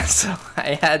that, so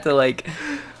I had to like.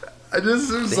 I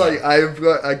just was like,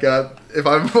 I got if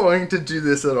I'm going to do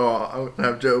this at all, I'm gonna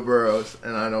have Joe Burrows,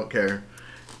 and I don't care,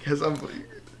 because I'm like,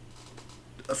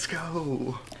 let's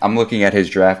go. I'm looking at his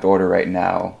draft order right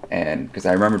now, and because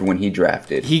I remembered when he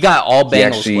drafted, he got all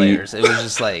Bengals players. It was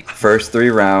just like first 3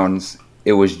 rounds.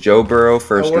 It was Joe Burrow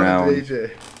first round,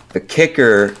 the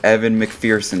kicker Evan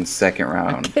McPherson second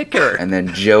round, and then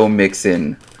Joe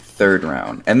Mixon 3rd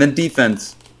round, and then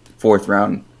defense 4th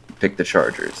round. Picked the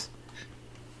Chargers.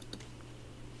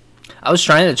 I was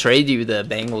trying to trade you the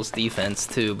Bengals defense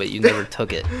too, but you never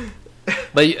took it.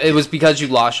 But it was because you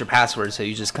lost your password, so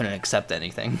you just couldn't accept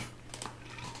anything.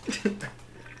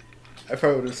 I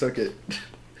probably would have took it.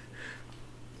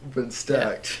 Been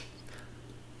stacked.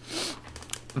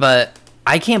 But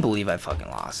I can't believe I fucking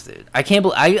lost, dude. I can't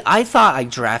believe I thought I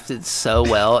drafted so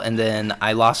well, and then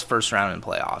I lost first round in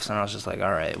playoffs, and I was just like,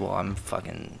 all right, well, I'm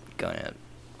fucking going to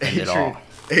end it all.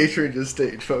 Adrian just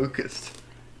stayed focused.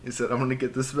 He said, I'm going to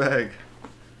get this bag.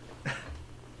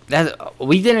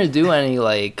 We didn't do any,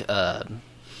 like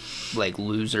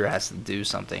loser has to do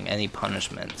something, any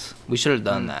punishments. We should have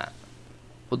done that.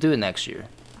 We'll do it next year.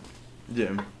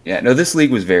 Yeah. Yeah, no, this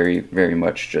league was very, very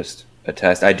much just a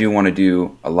test. I do want to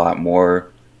do a lot more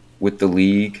with the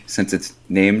league since it's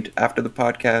named after the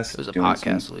podcast. It was a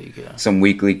podcast league, yeah. Some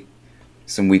weekly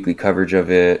coverage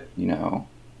of it, you know,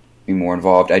 be more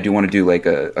involved. I do want to do like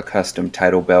a custom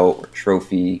title belt or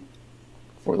trophy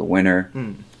for the winner.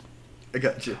 I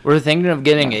got you. We're thinking of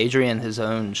getting Adrian his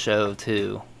own show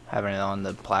too, having it on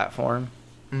the platform.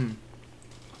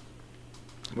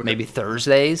 Maybe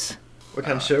Thursdays. What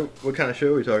kind of show? What kind of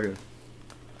show are we talking?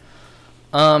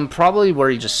 Probably where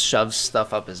he just shoves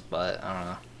stuff up his butt. I don't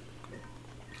know.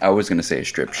 I was gonna say a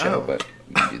strip show, but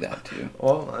we can do that too.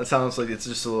 Well, it sounds like it's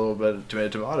just a little bit of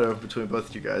tomato between both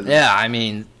of you guys. Yeah, I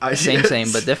mean,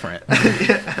 same but different.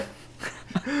 Yeah.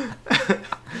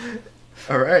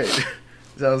 All right.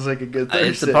 Sounds like a good Thursday.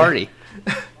 It's a party.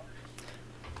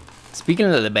 Speaking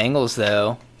of the Bengals,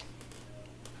 though,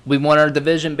 we won our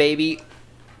division, baby.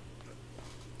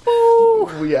 Woo!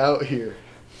 We out here.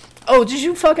 Oh, did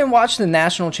you fucking watch the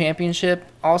national championship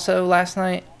also last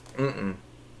night? Mm-mm.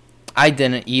 I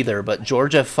didn't either, but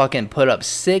Georgia fucking put up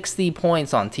 60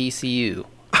 points on TCU.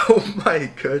 Oh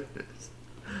my goodness.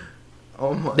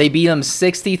 Oh my. They beat them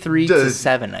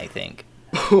 63-7, I think.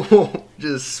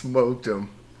 Just smoked them.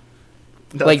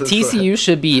 Like TCU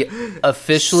should be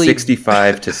officially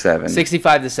 65-7.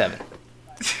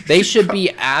 65-7. They should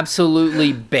be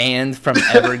absolutely banned from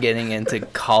ever getting into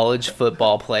college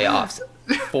football playoffs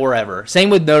forever. Same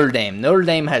with Notre Dame. Notre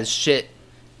Dame has shit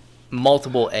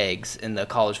multiple eggs in the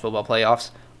college football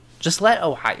playoffs. Just let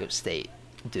Ohio State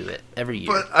do it every year.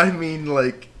 But I mean,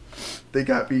 like, they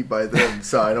got beat by them,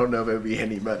 so I don't know if it would be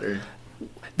any better.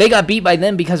 They got beat by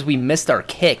them because we missed our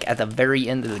kick at the very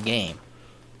end of the game.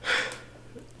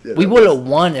 Yeah, we would have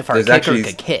won if our kicker actually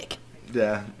could kick.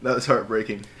 Yeah, that was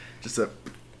heartbreaking. Just a.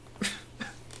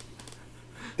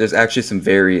 There's actually some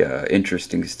very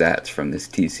interesting stats from this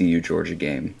TCU Georgia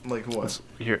game. Like what?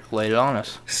 Here, lay it on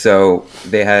us. So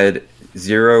they had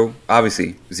zero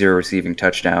receiving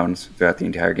touchdowns throughout the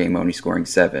entire game, only scoring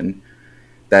 7.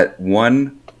 That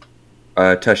one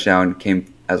touchdown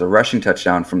came as a rushing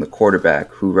touchdown from the quarterback,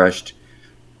 who rushed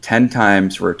 10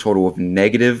 times for a total of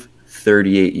negative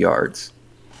 38 yards.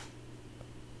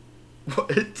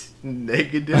 What?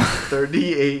 Negative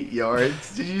 38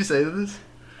 yards? Did you say this?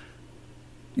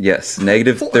 Yes,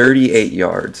 negative 38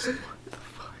 yards.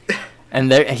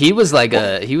 And he was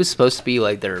supposed to be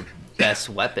like their best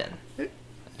weapon.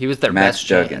 He was their Max best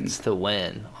Duggan. chance to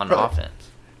win on offense.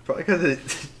 Probably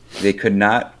because They could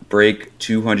not break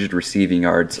 200 receiving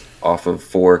yards off of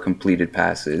 4 completed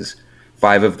passes.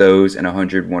 5 of those and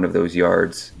 101 of those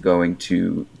yards going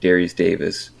to Darius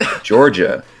Davis.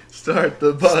 Georgia. Start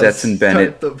the bus. Stetson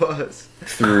Bennett Start the bus.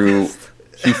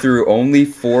 He threw only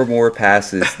 4 more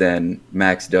passes than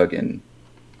Max Duggan,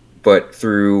 but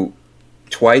threw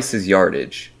twice his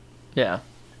yardage. Yeah.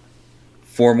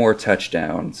 4 more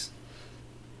touchdowns,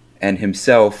 and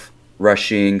himself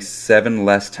rushing 7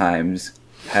 less times,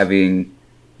 having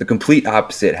the complete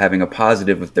opposite, having a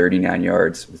positive of 39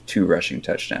 yards with 2 rushing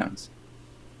touchdowns.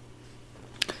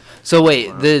 So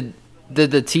wait, did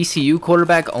the TCU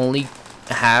quarterback only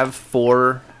have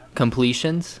 4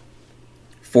 completions?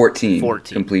 14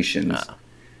 completions. Oh.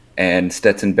 And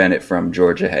Stetson Bennett from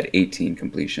Georgia had 18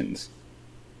 completions.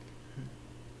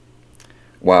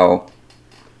 While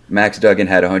Max Duggan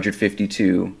had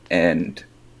 152, and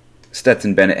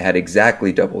Stetson Bennett had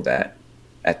exactly double that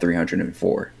at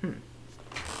 304.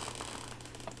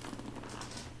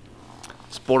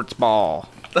 Sports ball.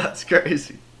 That's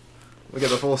crazy. We got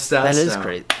the full stats. That is now.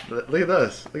 crazy. Look at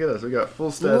us. Look at us. We got full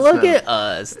stats. Look now. at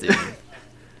us, dude.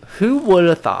 Who would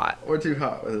have thought? We're too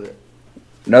hot with it.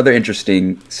 Another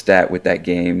interesting stat with that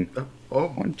game. Oh.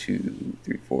 1, 2,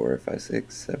 3, 4, 5,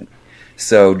 6, 7.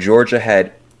 So Georgia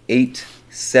had 8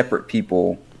 separate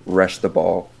people rush the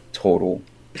ball total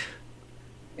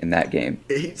in that game.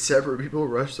 8 separate people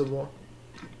rushed the ball?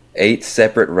 8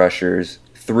 separate rushers,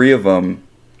 3 of them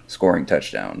scoring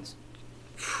touchdowns.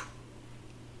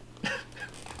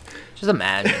 Just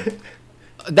imagine.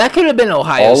 That could have been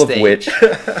Ohio State.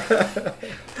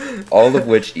 All of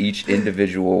which each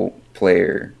individual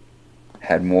player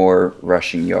had more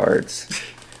rushing yards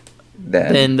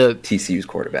than the TCU's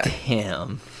quarterback.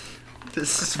 Damn. This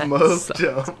smoked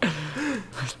him.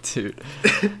 Dude,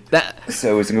 that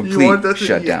So it was a want complete that to be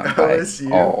shutdown by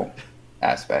OSU? all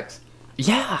aspects.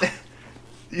 yeah.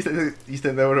 You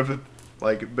think that would have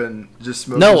been just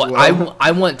smoke? No, as well?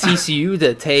 I want TCU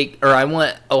to take, or I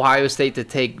want Ohio State to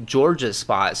take Georgia's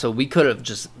spot, so we could have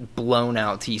just blown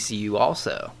out TCU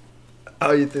also.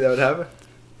 Oh, you think that would happen?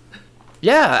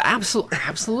 Yeah,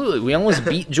 absolutely. We almost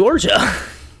beat Georgia.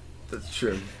 That's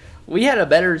true. We had a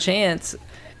better chance.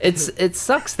 It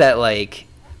sucks that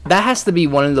that has to be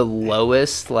one of the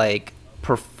lowest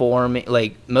performing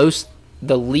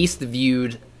the least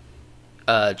viewed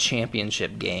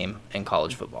championship game in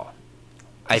college football.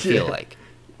 I feel like.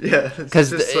 Yeah,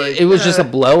 Because it was just a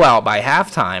blowout by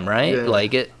halftime, right?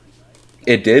 Yeah.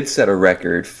 It did set a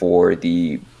record for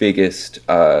the biggest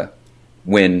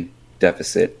win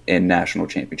deficit in national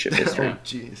championship history. Oh,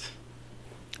 jeez.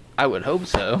 I would hope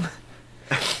so.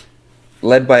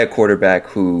 Led by a quarterback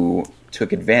who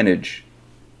took advantage,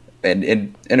 and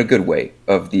in a good way,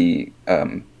 of the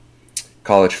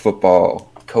college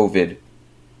football COVID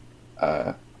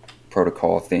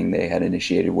protocol thing they had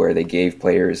initiated, where they gave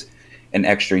players an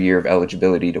extra year of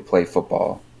eligibility to play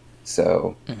football.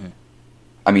 So,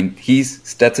 I mean,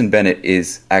 Stetson Bennett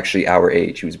is actually our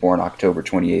age. He was born October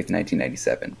 28th,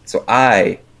 1997. So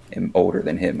I am older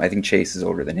than him. I think Chase is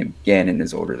older than him. Gannon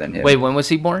is older than him. Wait, when was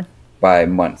he born? By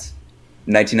months.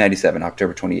 1997,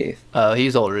 October 28th. Oh,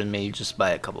 he's older than me just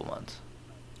by a couple months.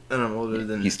 And I'm older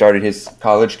than... He started his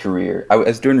college career. I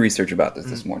was doing research about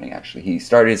this morning, actually. He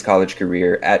started his college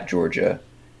career at Georgia.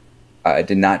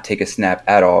 Did not take a snap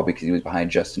at all because he was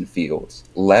behind Justin Fields.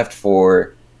 Left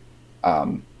for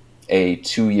a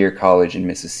 2-year college in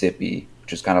Mississippi,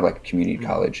 which was kind of like a community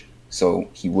college. So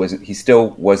he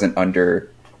still wasn't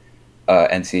under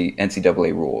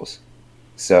NCAA rules.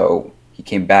 So he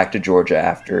came back to Georgia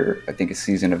after, I think, a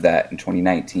season of that in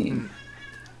 2019.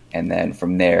 And then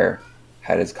from there,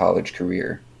 had his college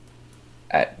career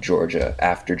at Georgia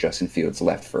after Justin Fields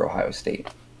left for Ohio State.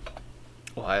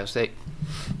 Ohio State.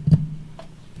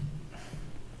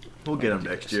 We'll get him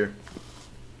next year.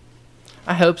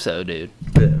 I hope so, dude.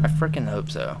 Yeah. I freaking hope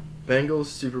so. Bengals,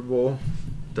 Super Bowl,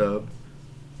 dub.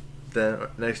 Then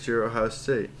next year, Ohio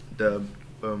State, dub.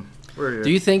 Boom. We're here.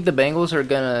 Do you think the Bengals are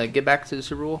gonna get back to the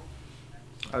Super Bowl?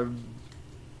 I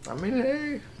mean,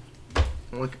 hey.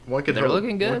 One could They're hope.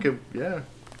 looking good. Yeah.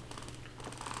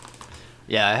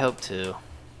 Yeah, I hope too.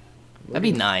 That'd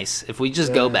be nice if we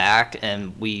just go back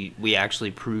and we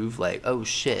actually prove oh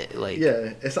shit,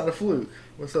 Yeah, it's not a fluke.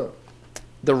 What's up?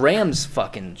 the Rams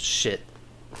fucking shit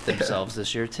themselves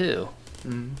this year too.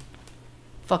 Mm-hmm.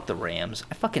 Fuck the Rams.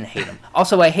 I fucking hate them.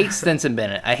 Also, I hate Stetson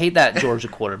Bennett. I hate that Georgia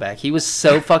quarterback. He was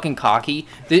so fucking cocky.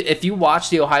 If you watch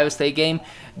the Ohio State game,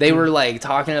 they were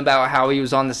talking about how he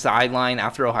was on the sideline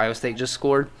after Ohio State just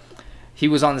scored. He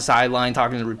was on the sideline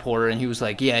talking to the reporter, and he was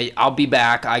like, "Yeah, I'll be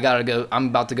back. I gotta go. I'm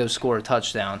about to go score a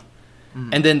touchdown."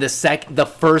 Mm-hmm. And then the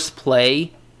first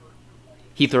play,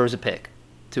 he throws a pick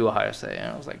to Ohio State,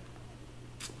 and I was like,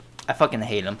 I fucking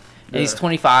hate him. And he's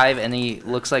 25, and he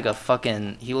looks like a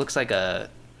goober. He looks like a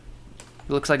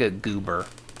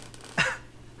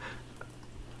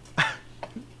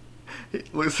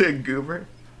goober?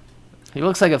 He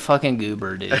looks like a fucking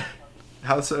goober, dude.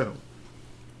 How so?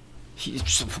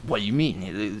 What do you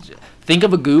mean? Think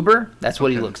of a goober. That's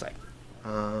what he looks like.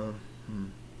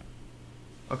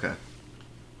 Okay.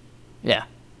 Yeah.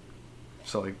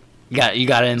 So You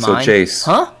got it in So mind? Chase.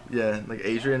 Huh? yeah, like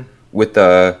Adrian. With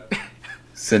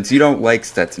since you don't like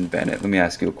Stetson Bennett, let me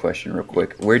ask you a question real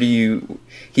quick. Where do you?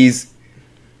 He's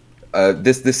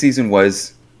this season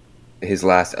was his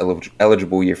last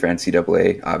eligible year for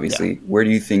NCAA. Obviously, where do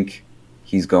you think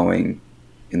he's going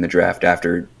in the draft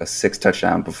after a 6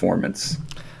 touchdown performance?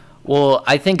 Well,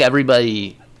 I think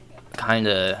everybody kind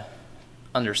of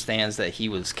understands that he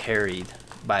was carried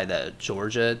by the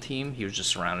Georgia team. He was just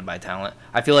surrounded by talent.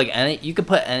 I feel like you could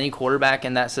put any quarterback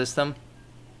in that system,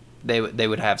 they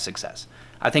would have success.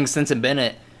 I think Stetson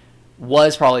Bennett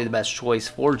was probably the best choice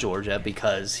for Georgia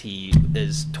because he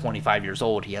is 25 years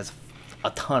old. He has a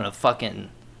ton of fucking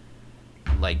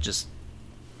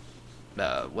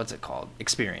what's it called?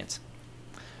 Experience.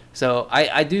 So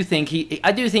I do think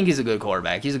he's a good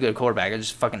quarterback. He's a good quarterback. I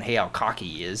just fucking hate how cocky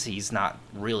he is. He's not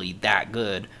really that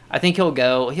good. I think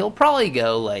he'll probably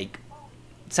go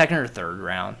second or third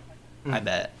round. I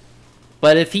bet.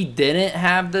 But if he didn't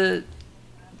have the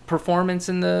performance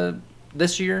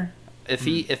this year, if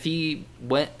he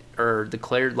went or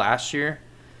declared last year,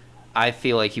 I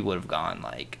feel like he would have gone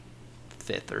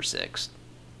 5th or 6th.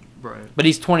 Right. But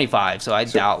he's 25, so I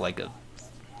doubt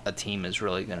a team is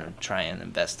really going to try and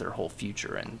invest their whole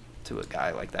future into a guy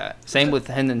like that. Same with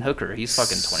Hendon Hooker. He's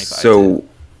fucking 25 So, too.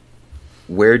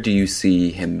 where do you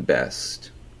see him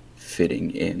best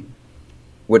fitting in?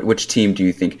 Which team do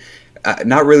you think?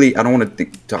 Not really. I don't want to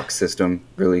talk system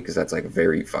really because that's like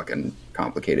very fucking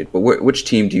complicated. But which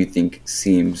team do you think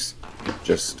seems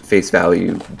just face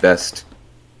value best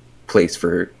place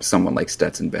for someone like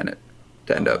Stetson Bennett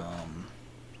to end up?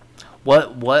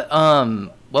 What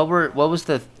was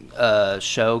the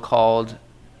show called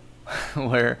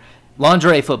where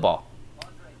lingerie football?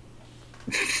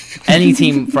 Any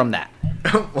team from that?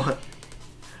 What?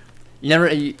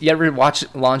 You ever watch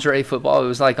lingerie football? It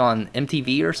was like on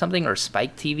MTV or something, or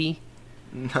Spike TV.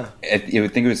 No. I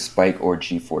would think it was Spike or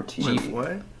G4 TV.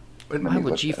 What? Why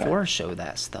would G4 show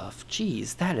that stuff?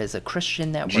 Jeez, that is a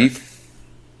Christian network.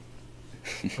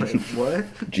 Wait, what?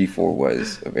 G4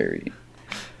 was a very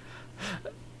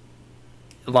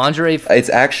lingerie. It's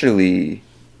actually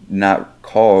not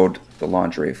called the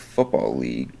Lingerie Football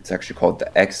League. It's actually called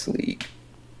the X League.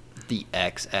 The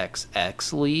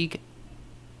XXX League.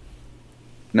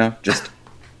 No, just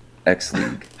X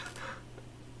League.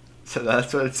 So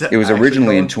that's what it's. It was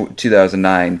originally in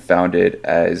 2009 founded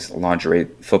as Lingerie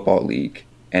Football League,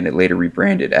 and it later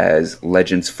rebranded as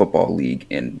Legends Football League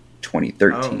in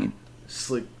 2013. Oh,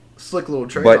 slick little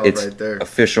trade But its right there.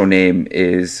 official name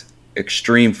is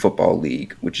Extreme Football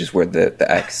League, which is where the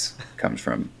X comes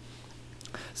from.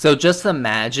 So just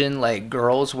imagine like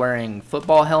girls wearing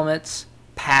football helmets,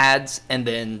 pads, and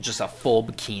then just a full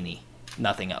bikini,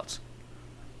 nothing else.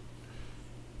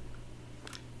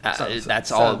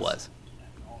 That's all it was.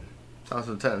 Sounds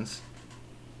intense.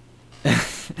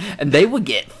 And they would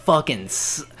get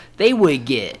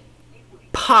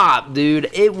popped, dude.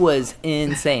 It was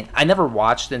insane. I never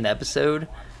watched an episode,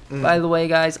 by the way,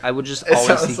 guys. I would just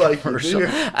always see commercials.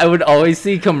 I would always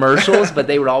see commercials, but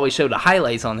they would always show the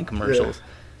highlights on the commercials.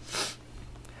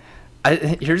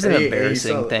 Yeah. Here's an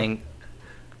embarrassing thing.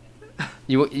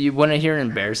 You want to hear an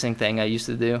embarrassing thing I used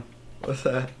to do? What's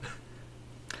that?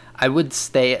 I would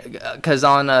stay, because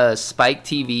on Spike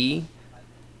TV,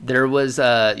 there was,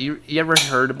 you ever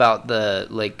heard about the,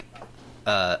 like,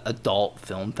 adult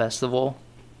film festival?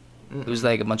 Mm-mm. It was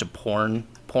like a bunch of porn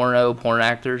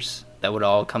actors that would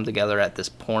all come together at this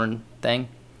porn thing.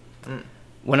 Mm.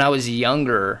 When I was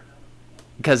younger,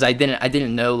 because I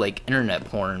didn't know, like, internet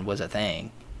porn was a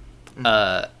thing,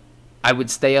 I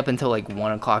would stay up until, like,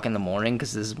 1 o'clock in the morning,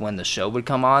 because this is when the show would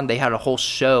come on. They had a whole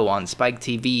show on Spike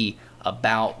TV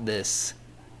about this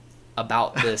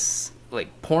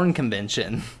like porn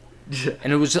convention,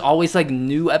 and it was always like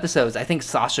new episodes. I think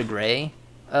Sasha Grey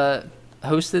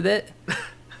hosted it.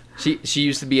 She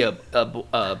used to be a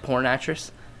porn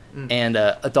actress and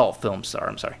adult film star.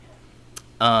 I'm sorry.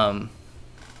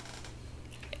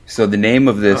 So the name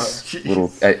of this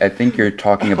little, I think you're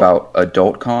talking about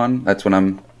Adult Con. That's what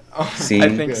I'm seeing I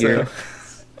think here.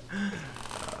 So.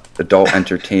 Adult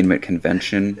Entertainment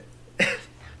Convention.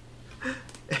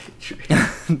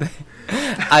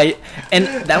 And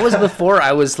that was before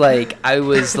I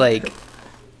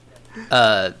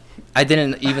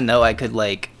didn't even know I could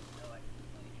like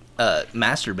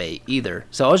masturbate either.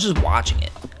 So I was just watching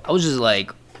it. I was just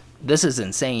like, this is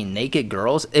insane. Naked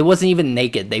girls. It wasn't even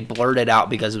naked. They blurred it out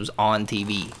because it was on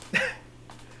TV.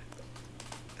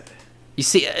 You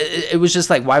see, it was just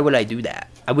like, why would I do that?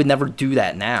 I would never do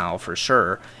that now for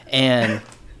sure. And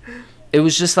it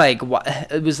was just like,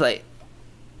 it was like,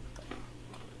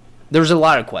 there was a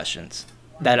lot of questions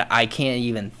that I can't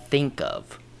even think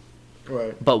of.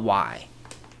 Right. But why?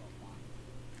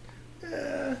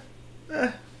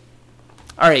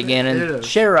 All right, Gannon,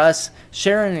 share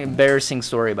an embarrassing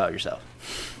story about yourself.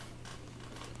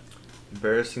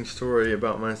 Embarrassing story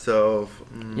about myself.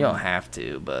 You don't have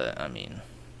to, but I mean,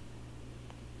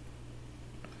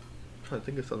 I'm trying to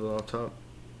think of something off top.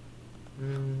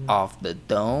 Off the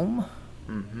dome.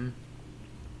 Mm-hmm.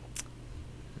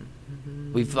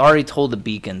 We've already told the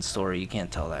beacon story. You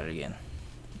can't tell that again.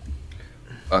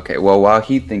 Okay, well, while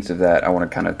he thinks of that, I want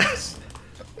to kind of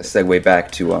segue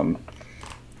back to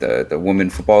the Women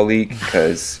Football League,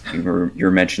 because you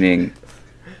were mentioning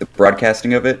the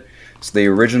broadcasting of it. So they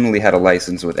originally had a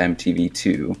license with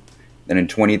MTV2. Then in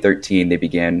 2013, they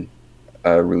began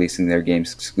releasing their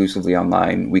games exclusively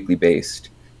online, weekly based,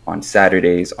 on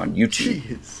Saturdays on YouTube.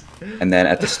 Jeez. And then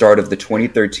at the start of the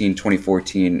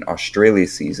 2013-2014 Australia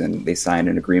season, they signed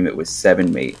an agreement with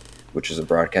 7mate, which is a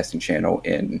broadcasting channel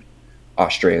in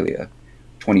Australia.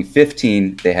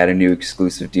 2015, they had a new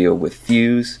exclusive deal with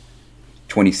Fuse.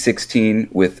 2016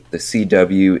 with the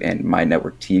CW and My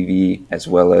Network TV, as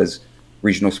well as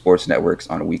regional sports networks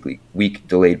on a week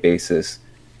delayed basis.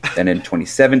 Then in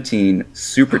 2017,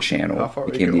 Super Channel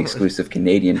became the exclusive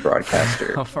Canadian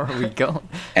broadcaster. How far are we going?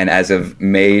 And as of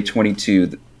May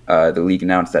 22, the league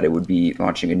announced that it would be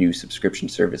launching a new subscription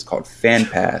service called Fan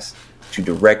Pass to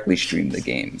directly stream the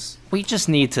games. We just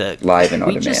need to live and on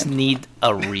demand. We just demand. need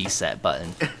a reset button.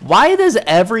 Why does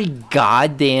every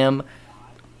goddamn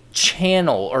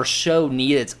channel or show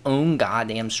need its own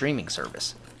goddamn streaming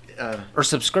service or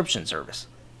subscription service?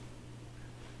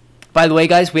 By the way,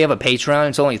 guys, we have a Patreon.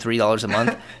 It's only $3 a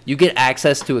month. You get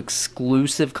access to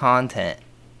exclusive content.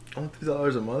 Only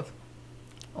 $3 a month?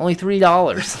 Only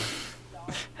 $3.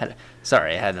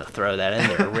 Sorry, I had to throw that in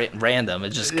there. Random.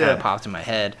 It just kind of popped in my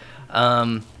head.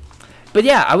 But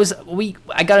yeah,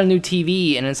 I got a new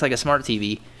TV, and it's like a smart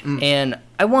TV, and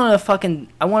I want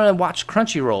to watch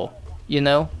Crunchyroll,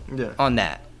 on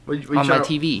that, on my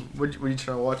TV. What are you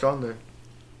trying to watch on there?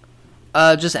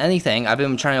 Just anything. I've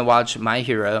been trying to watch My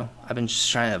Hero. I've been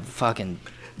just trying to fucking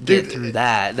get through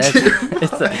that.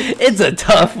 It's a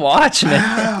tough watch,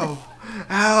 man.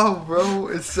 Ow, bro,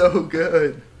 it's so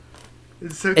good.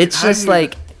 It's so good. It's just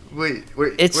like wait,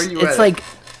 it's where you at? like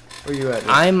where you at?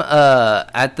 I'm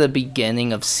at the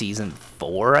beginning of season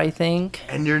 4, I think.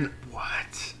 And you're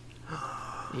what?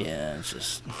 Yeah, it's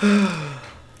just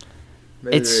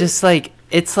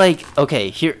it's like okay,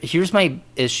 here's my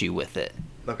issue with it.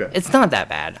 Okay. It's not that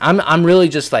bad. I'm really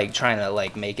just like trying to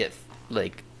like make it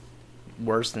like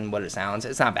worse than what it sounds.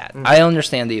 It's not bad. I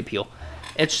understand the appeal.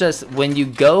 It's just when you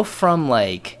go from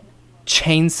like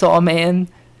Chainsaw Man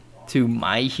to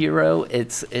My Hero,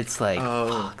 it's like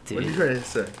fuck, dude. What are you trying to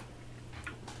say? What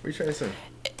are you trying to say?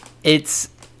 It's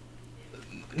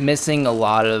missing a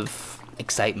lot of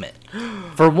excitement.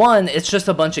 For one, it's just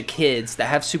a bunch of kids that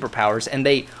have superpowers, and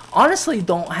they honestly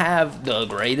don't have the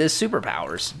greatest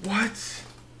superpowers. What?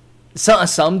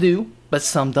 Some do, but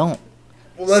some don't.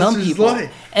 Well, that's some his people,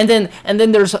 life. and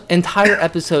then there's entire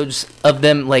episodes of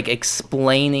them like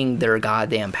explaining their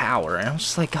goddamn power, and I'm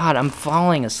just like, God, I'm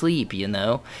falling asleep,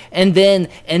 And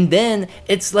then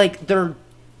it's like they're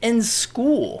in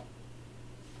school.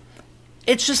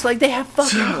 It's just like they have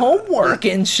fucking homework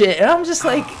and shit, and I'm just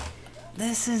like,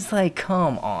 this is like,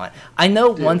 come on. I know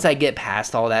once I get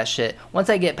past all that shit,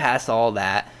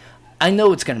 I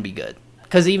know it's gonna be good.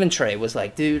 Cause even Trey was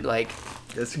like, dude, like.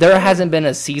 There hasn't been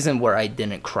a season where I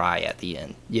didn't cry at the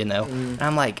end, And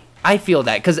I'm like, I feel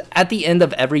that because at the end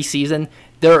of every season,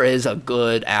 there is a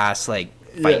good ass like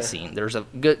fight scene. There's a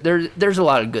good there's a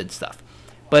lot of good stuff,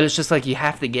 but it's just like you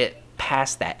have to get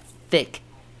past that thick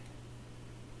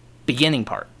beginning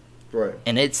part, right?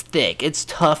 And it's thick. It's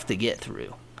tough to get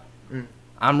through.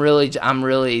 I'm really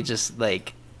just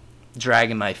like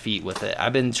dragging my feet with it.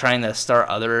 I've been trying to start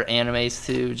other animes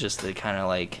too, just to kind of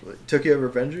like. Tokyo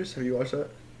Revengers? Have you watched that?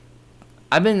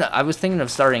 I was thinking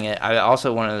of starting it. I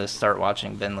also wanted to start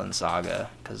watching Vinland Saga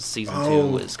because season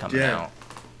 2 is coming out.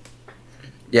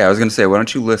 Yeah, I was gonna say, why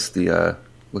don't you list the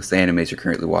animes you're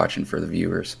currently watching for the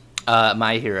viewers?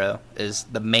 My Hero is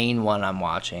the main one I'm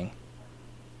watching.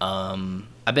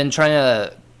 I've been trying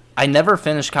to. I never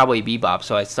finished Cowboy Bebop,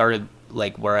 so I started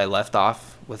like where I left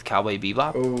off with Cowboy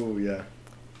Bebop. Oh yeah.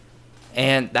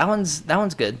 And that one's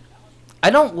good. I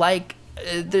don't like.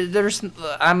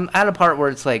 I'm at a part where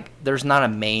it's like there's not a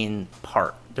main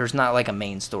part. There's not like a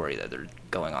main story that they're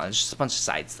going on. It's just a bunch of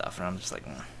side stuff, and I'm just like.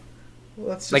 Well,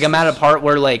 that's just like I'm at a part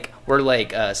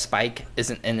where Spike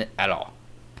isn't in it at all.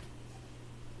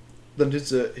 Then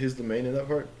just who's the main in that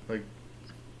part? Like.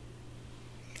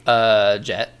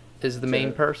 Jet is the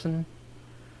main person.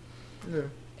 Yeah.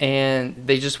 And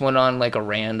they just went on like a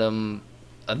random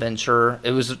adventure. It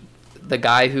was the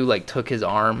guy who like took his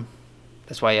arm.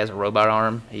 That's why he has a robot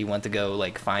arm. He went to go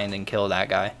like find and kill that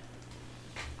guy.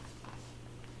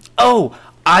 Oh,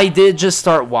 I did just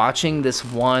start watching this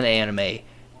one anime,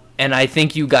 and I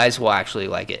think you guys will actually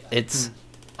like it. It's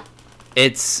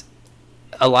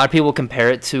a lot of people compare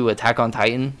it to Attack on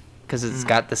Titan because it's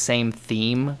got the same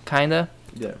theme kinda.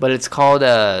 Yeah. But it's called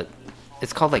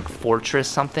like Fortress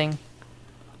something.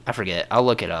 I forget. I'll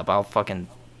look it up. I'll fucking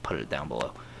put it down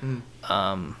below.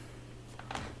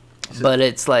 But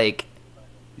it's like.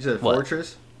 You said what?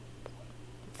 Fortress?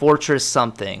 Fortress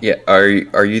something. Yeah.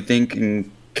 Are you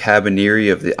thinking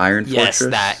Cabaneri of the Iron Fortress? Yes,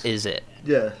 that is it.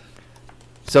 Yeah.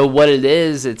 So what it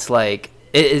is, it's like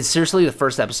it's seriously the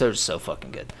first episode is so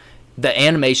fucking good. The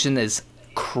animation is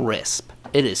crisp.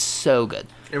 It is so good.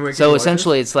 So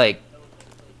essentially, it's like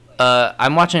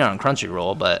I'm watching it on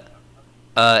Crunchyroll, but.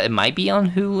 It might be on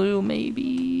Hulu,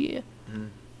 maybe.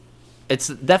 It's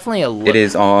definitely It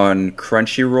is on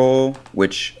Crunchyroll,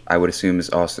 which I would assume is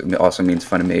also means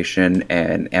Funimation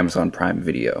and Amazon Prime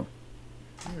Video.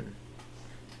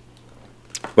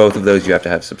 Both of those you have to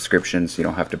have subscriptions. You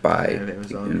don't have to buy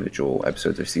individual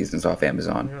episodes or seasons off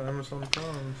Amazon. Yeah, Amazon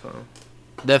Prime. So.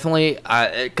 Definitely,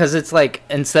 because it's like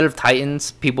instead of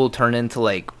Titans, people turn into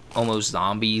like almost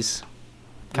zombies,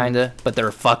 kind of. But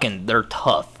they're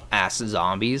tough ass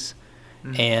zombies,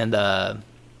 and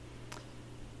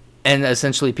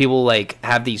essentially people like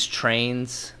have these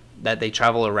trains that they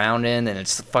travel around in, and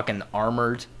it's fucking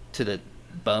armored to the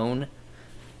bone,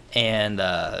 and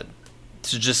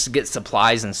to just get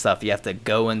supplies and stuff, you have to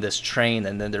go in this train,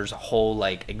 and then there's a whole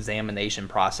like examination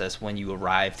process when you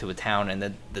arrive to a town,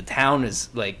 and the town is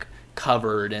like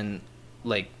covered in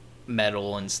like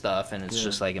metal and stuff, and it's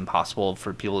just like impossible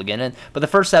for people to get in. But the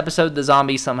first episode, the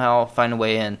zombies somehow find a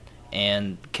way in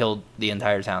and killed the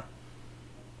entire town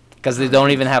because they don't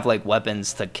even have like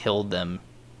weapons to kill them.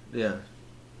 Yeah.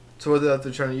 So what are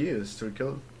they trying to use to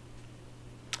kill them?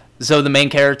 So the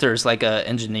main character is like a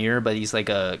engineer, but he's like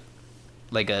a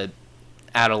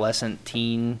adolescent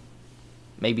teen,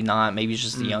 maybe not, maybe he's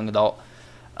just a young adult,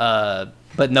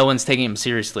 but no one's taking him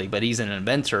seriously. But he's an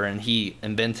inventor, and he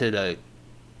invented a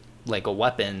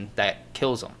weapon that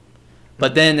kills him.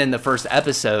 But then in the first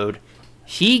episode,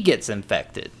 he gets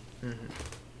infected,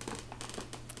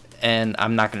 and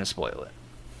I'm not going to spoil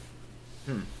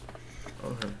it.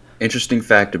 Okay. Interesting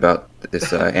fact about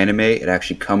this anime: it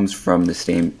actually comes from the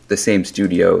same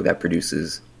studio that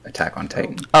produces Attack on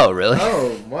Titan. Oh, really?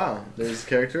 Oh, wow. There's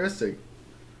characteristic.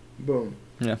 Boom.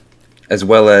 Yeah. As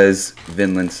well as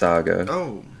Vinland Saga.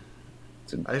 Oh.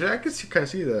 I can kind of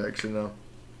see that, actually, now.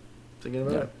 Thinking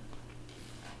about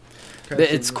it.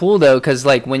 It's cool, though, because,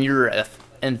 like, when you're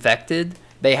infected,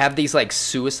 they have these, like,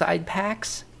 suicide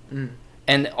packs.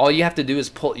 And all you have to do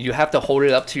is you have to hold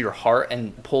it up to your heart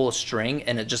and pull a string,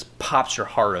 and it just pops your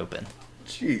heart open.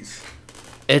 Jeez.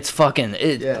 It's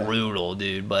brutal,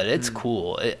 dude, but it's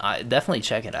cool. I definitely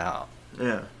check it out.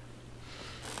 Yeah.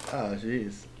 Oh,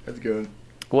 jeez. That's good.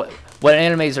 What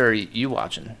animes are you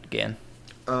watching, Gan?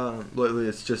 Lately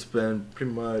it's just been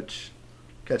pretty much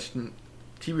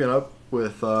keeping up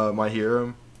with My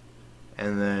Hero,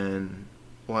 and then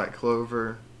Black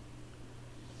Clover,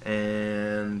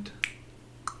 and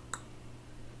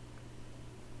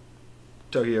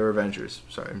Tokyo Revengers.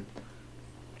 Sorry.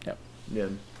 Yep. Yeah.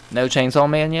 No Chainsaw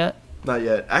Man yet? Not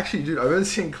yet. Actually, dude, I've been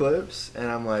seeing clips, and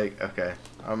I'm like, okay,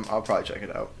 I'll probably check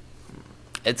it out.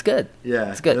 It's good.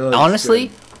 Yeah. It's good. It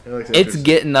Honestly, good. it's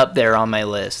getting up there on my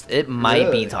list. It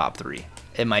might be top 3.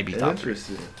 It might be top 3.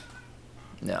 Interesting.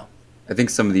 No. I think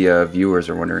some of the viewers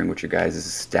are wondering what your guys'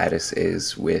 status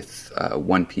is with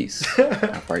One Piece.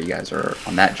 How far you guys are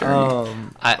on that journey?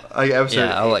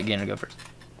 I'll let Gannon go first.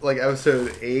 Like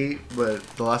episode 8, but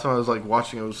the last time I was like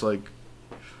watching it was like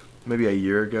maybe a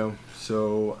year ago.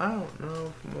 So I don't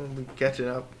know if we'll be catching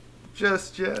up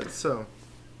just yet. So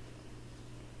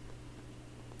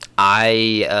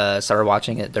I started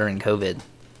watching it during COVID,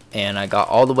 and I got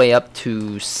all the way up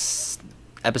to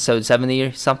episode 70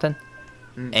 or something.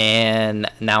 And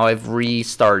now I've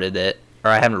restarted it, or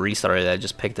I haven't restarted it. I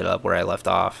just picked it up where I left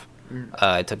off.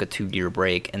 I took a 2-year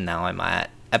break, and now I'm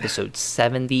at episode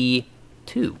 72.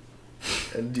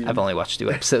 And I've only watched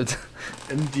 2 episodes.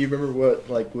 And do you remember what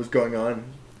like was going on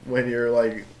when you're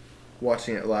like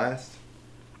watching it last?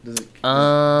 Does it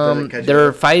catch you they're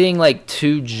up? fighting like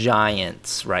 2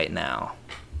 giants right now,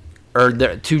 or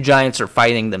 2 giants are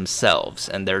fighting themselves,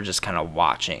 and they're just kind of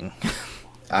watching.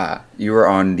 You were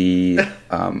on the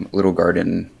Little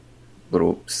Garden,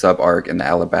 little sub arc, and the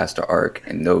Alabasta arc,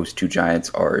 and those 2 giants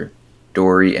are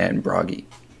Dory and Broggy.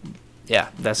 Yeah,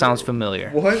 that sounds familiar.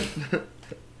 What?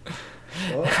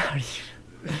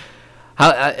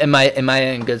 How am I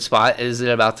in a good spot? Is it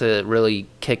about to really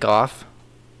kick off?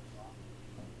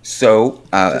 So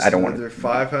I don't want to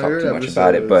talk too much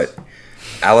about it, but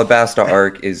Alabasta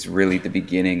arc is really the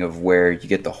beginning of where you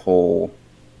get the whole.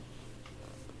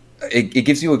 It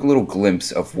gives you a little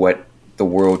glimpse of what the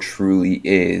world truly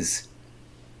is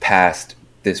past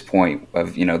this point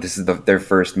of, this is their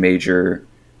first major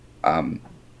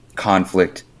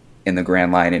conflict in the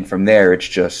Grand Line, and from there it's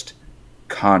just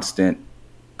constant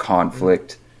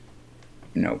conflict,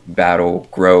 battle,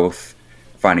 growth,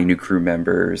 finding new crew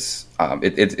members.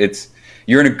 It's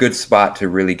you're in a good spot to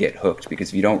really get hooked, because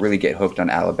if you don't really get hooked on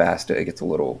Alabasta, it gets a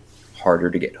little harder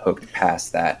to get hooked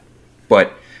past that.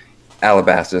 But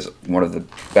Alabasta is one of the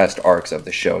best arcs of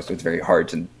the show, so it's very hard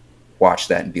to watch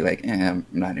that and be like, I'm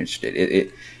not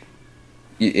interested.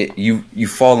 You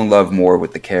fall in love more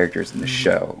with the characters in the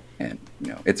show, and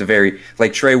it's a very,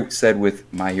 like Trey said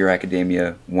with My Hero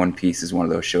Academia, One Piece is one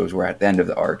of those shows where at the end of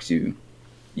the arcs you'll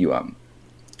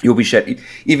be shedding,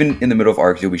 even in the middle of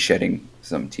arcs, you'll be shedding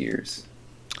some tears.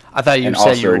 I thought you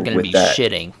said you were going to be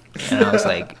shitting, and I was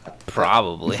like,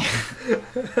 probably.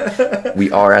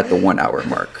 We are at the 1 hour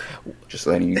mark. Just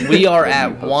letting you. We are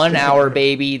at 1 hour,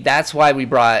 baby. That's why we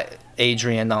brought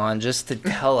Adrian on, just to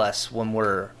tell us when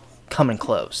we're coming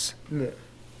close.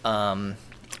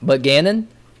 But Gannon,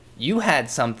 you had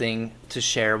something to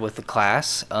share with the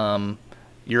class.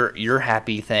 Your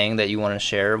happy thing that you want to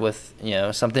share with,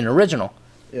 something original.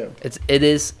 Yeah. It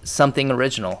is something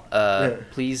original.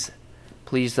 Please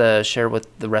share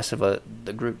with the rest of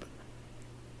the group.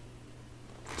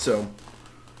 So,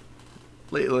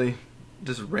 lately,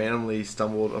 just randomly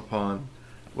stumbled upon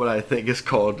what I think is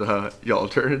called the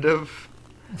alternative.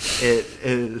 It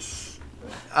is,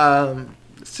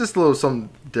 it's just a little something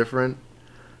different.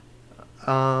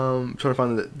 Trying to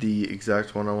find the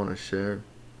exact one I want to share.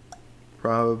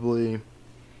 Probably.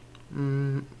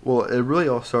 Well, it really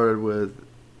all started with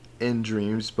 "In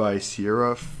Dreams" by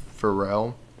Sierra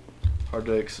Farrell.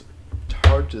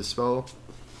 Hard to spell,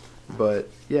 but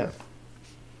yeah.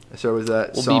 I started with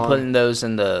that We'll song. be putting those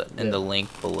in the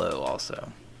link below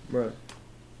also. Right.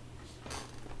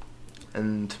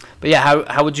 But yeah,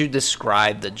 how would you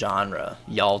describe the genre,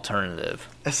 y'alternative?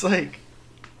 It's like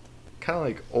kind of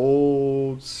like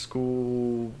old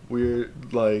school,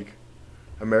 weird, like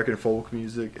American folk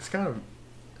music. It's fun.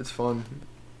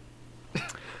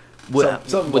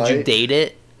 Would you date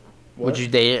it? What? Would you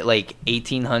date it like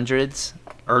 1800s,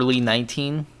 early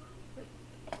 19?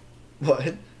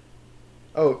 What?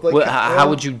 Oh, like how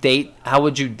would you date? How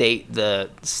would you date the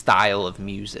style of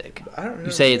music? I don't know.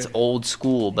 You say it's old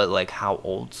school, but like how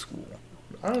old school?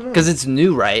 I don't know. Because it's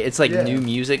new, right? It's like new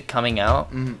music coming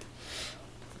out. Mm-hmm.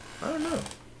 I don't know.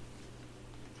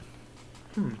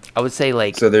 I would say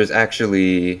like. So there's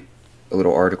actually a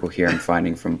little article here I'm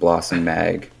finding from Blossom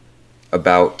Mag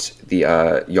about the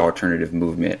alternative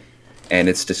movement, and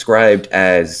it's described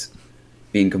as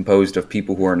being composed of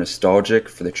people who are nostalgic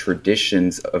for the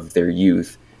traditions of their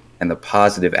youth and the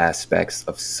positive aspects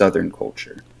of Southern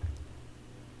culture.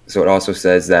 So it also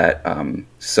says that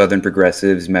Southern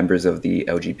progressives, members of the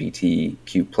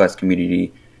LGBTQ plus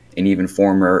community, and even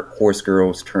former horse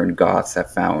girls turned goths have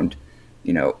found,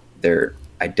 their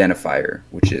identifier,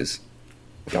 which is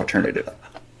the alternative.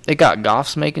 They got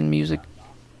goths making music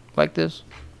like this?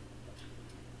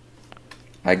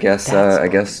 I guess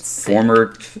That's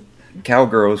former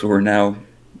cowgirls who are now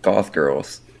goth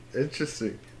girls.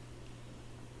 Interesting.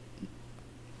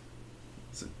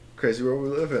 It's a crazy world we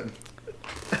live in.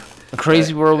 The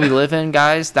crazy world we live in,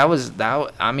 guys.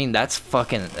 I mean,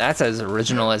 that's as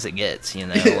original as it gets,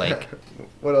 like.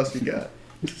 What else you got?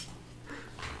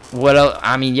 What else?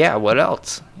 I mean, yeah, what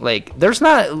else? Like, there's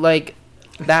not, like,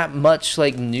 that much,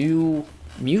 like, new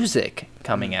music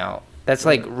coming out. That's,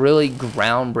 like, really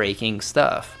groundbreaking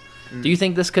stuff. Do you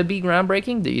think this could be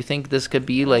groundbreaking? Do you think this could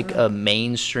be, like, a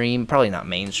mainstream, probably not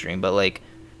mainstream, but, like,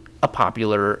 a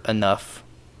popular enough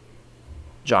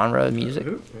genre of music?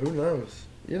 Who knows?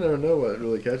 You never know what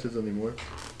really catches anymore.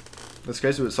 It's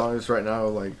crazy with songs right now,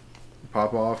 like,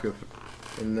 pop off,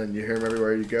 and then you hear them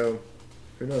everywhere you go.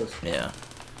 Who knows? Yeah.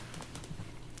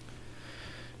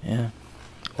 Yeah.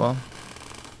 Well,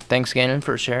 thanks, Gannon,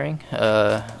 for sharing.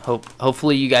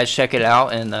 Hopefully you guys check it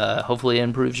out, and hopefully it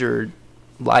improves your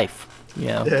life,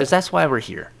 because that's why we're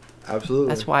here. Absolutely.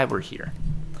 That's why we're here.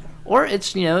 Or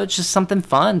it's, it's just something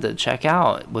fun to check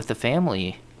out with the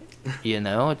family.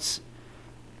 It's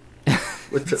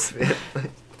With the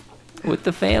family. with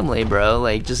the family, bro.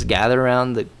 Like, just gather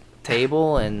around the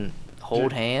table and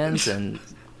hold hands and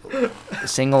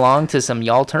sing along to some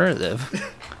y'alternative.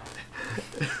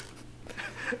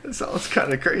 It sounds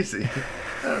kind of crazy.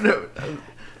 I don't know.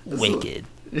 Wicked.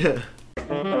 Yeah.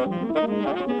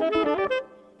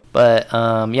 But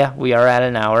yeah, we are at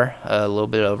an hour, a little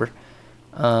bit over.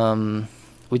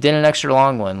 We did an extra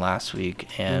long one last week,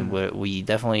 and we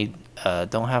definitely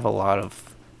don't have a lot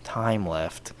of time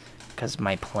left, because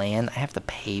my plan, I have to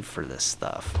pay for this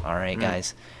stuff. All right,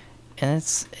 guys, and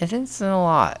it's a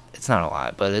lot. It's not a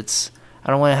lot, but I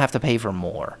don't want to have to pay for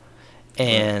more,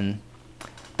 and.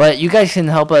 But you guys can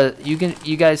help us. You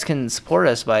guys can support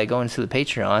us by going to the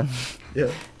Patreon.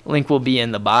 Yeah. Link will be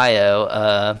in the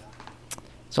bio.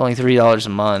 It's only $3 a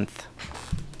month.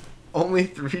 Only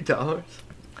 $3?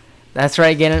 That's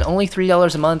right, Gannon. Only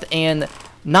 $3 a month, and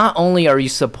not only are you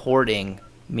supporting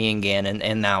me and Gannon,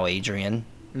 and now Adrian,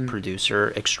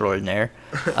 producer extraordinaire,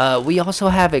 we also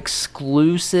have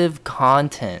exclusive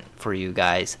content for you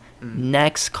guys.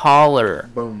 Next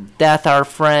Caller, Boom. Death Our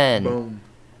Friend. Boom.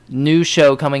 New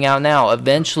show coming out now.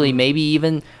 Eventually, maybe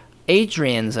even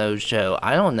Adrian's own show.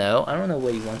 I don't know. I don't know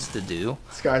what he wants to do.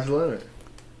 Sky's the limit.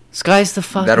 Sky's the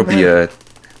fucking That'll limit.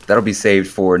 That'll be saved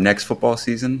for next football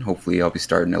season. Hopefully, I'll be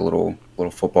starting a little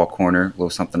football corner, a little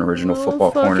something original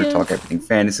football corner. Talk everything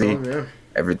fantasy. Oh, yeah.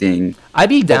 everything. I'd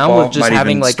be down Football, with just might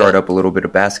having even like start up a little bit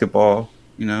of basketball.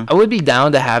 You know, I would be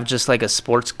down to have just like a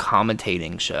sports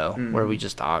commentating show where we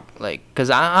just talk, like, because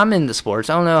I'm into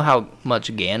sports. I don't know how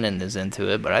much Gannon is into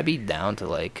it, but I'd be down to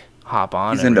like hop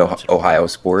on. he's into Ohio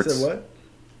sports. Said what?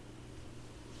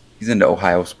 He's into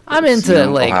Ohio sports. I'm into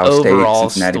like Ohio State, overall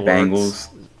Cincinnati sports. Bengals.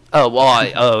 Oh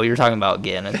well, you're talking about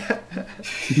Gannon.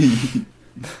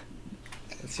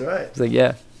 That's right. It's like,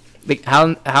 yeah. Like,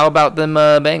 how about them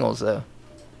Bengals though?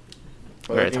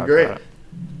 We already Looking talked great. about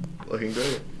it. Looking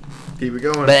great. Keep it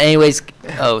going. But anyways,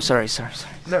 sorry.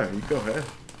 No, you go ahead.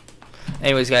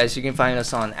 Anyways, guys, you can find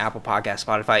us on Apple Podcast,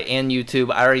 Spotify, and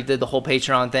YouTube. I already did the whole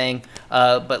Patreon thing,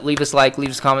 but leave us a like,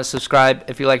 leave us a comment, subscribe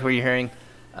if you like what you're hearing.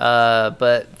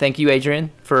 But thank you,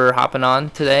 Adrian, for hopping on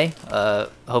today.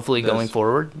 Hopefully, going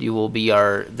forward, you will be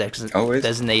our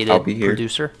designated I'll be here.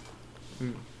 producer.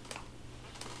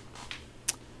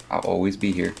 I'll always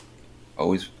be here.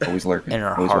 Always lurking. In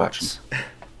our always hearts.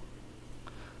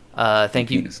 Watching.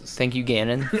 Thank you,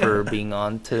 Gannon, for being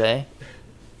on today.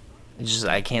 It's just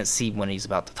I can't see when he's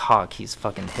about to talk. He's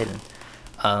fucking hidden.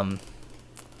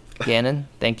 Gannon,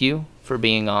 thank you for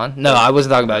being on. No, I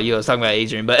wasn't talking about you. I was talking about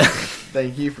Adrian. But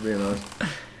Thank you for being on.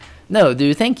 no,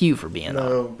 dude, thank you for being on.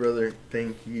 No, brother.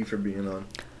 Thank you for being on.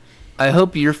 I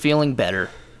hope you're feeling better.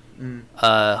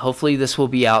 Hopefully this will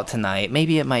be out tonight.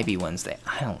 Maybe it might be Wednesday.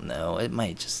 I don't know. It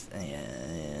might just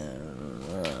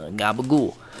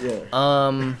gabagool.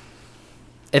 Yeah.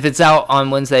 If it's out on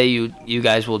Wednesday, you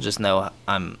guys will just know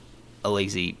I'm a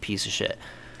lazy piece of shit.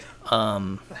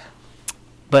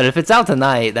 But if it's out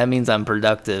tonight, that means I'm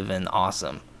productive and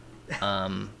awesome.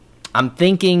 I'm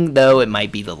thinking though it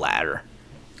might be the latter.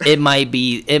 It might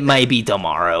be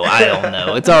tomorrow. I don't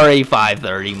know. It's already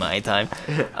 5:30 my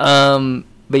time.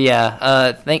 But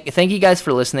yeah, thank you guys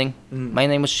for listening. My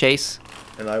name was Chase.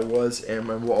 And I was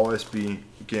and I will always be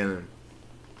Gannon.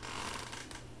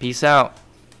 Peace out.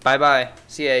 Bye bye.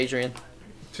 See ya, Adrian.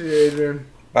 See you, Adrian.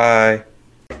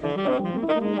 Bye.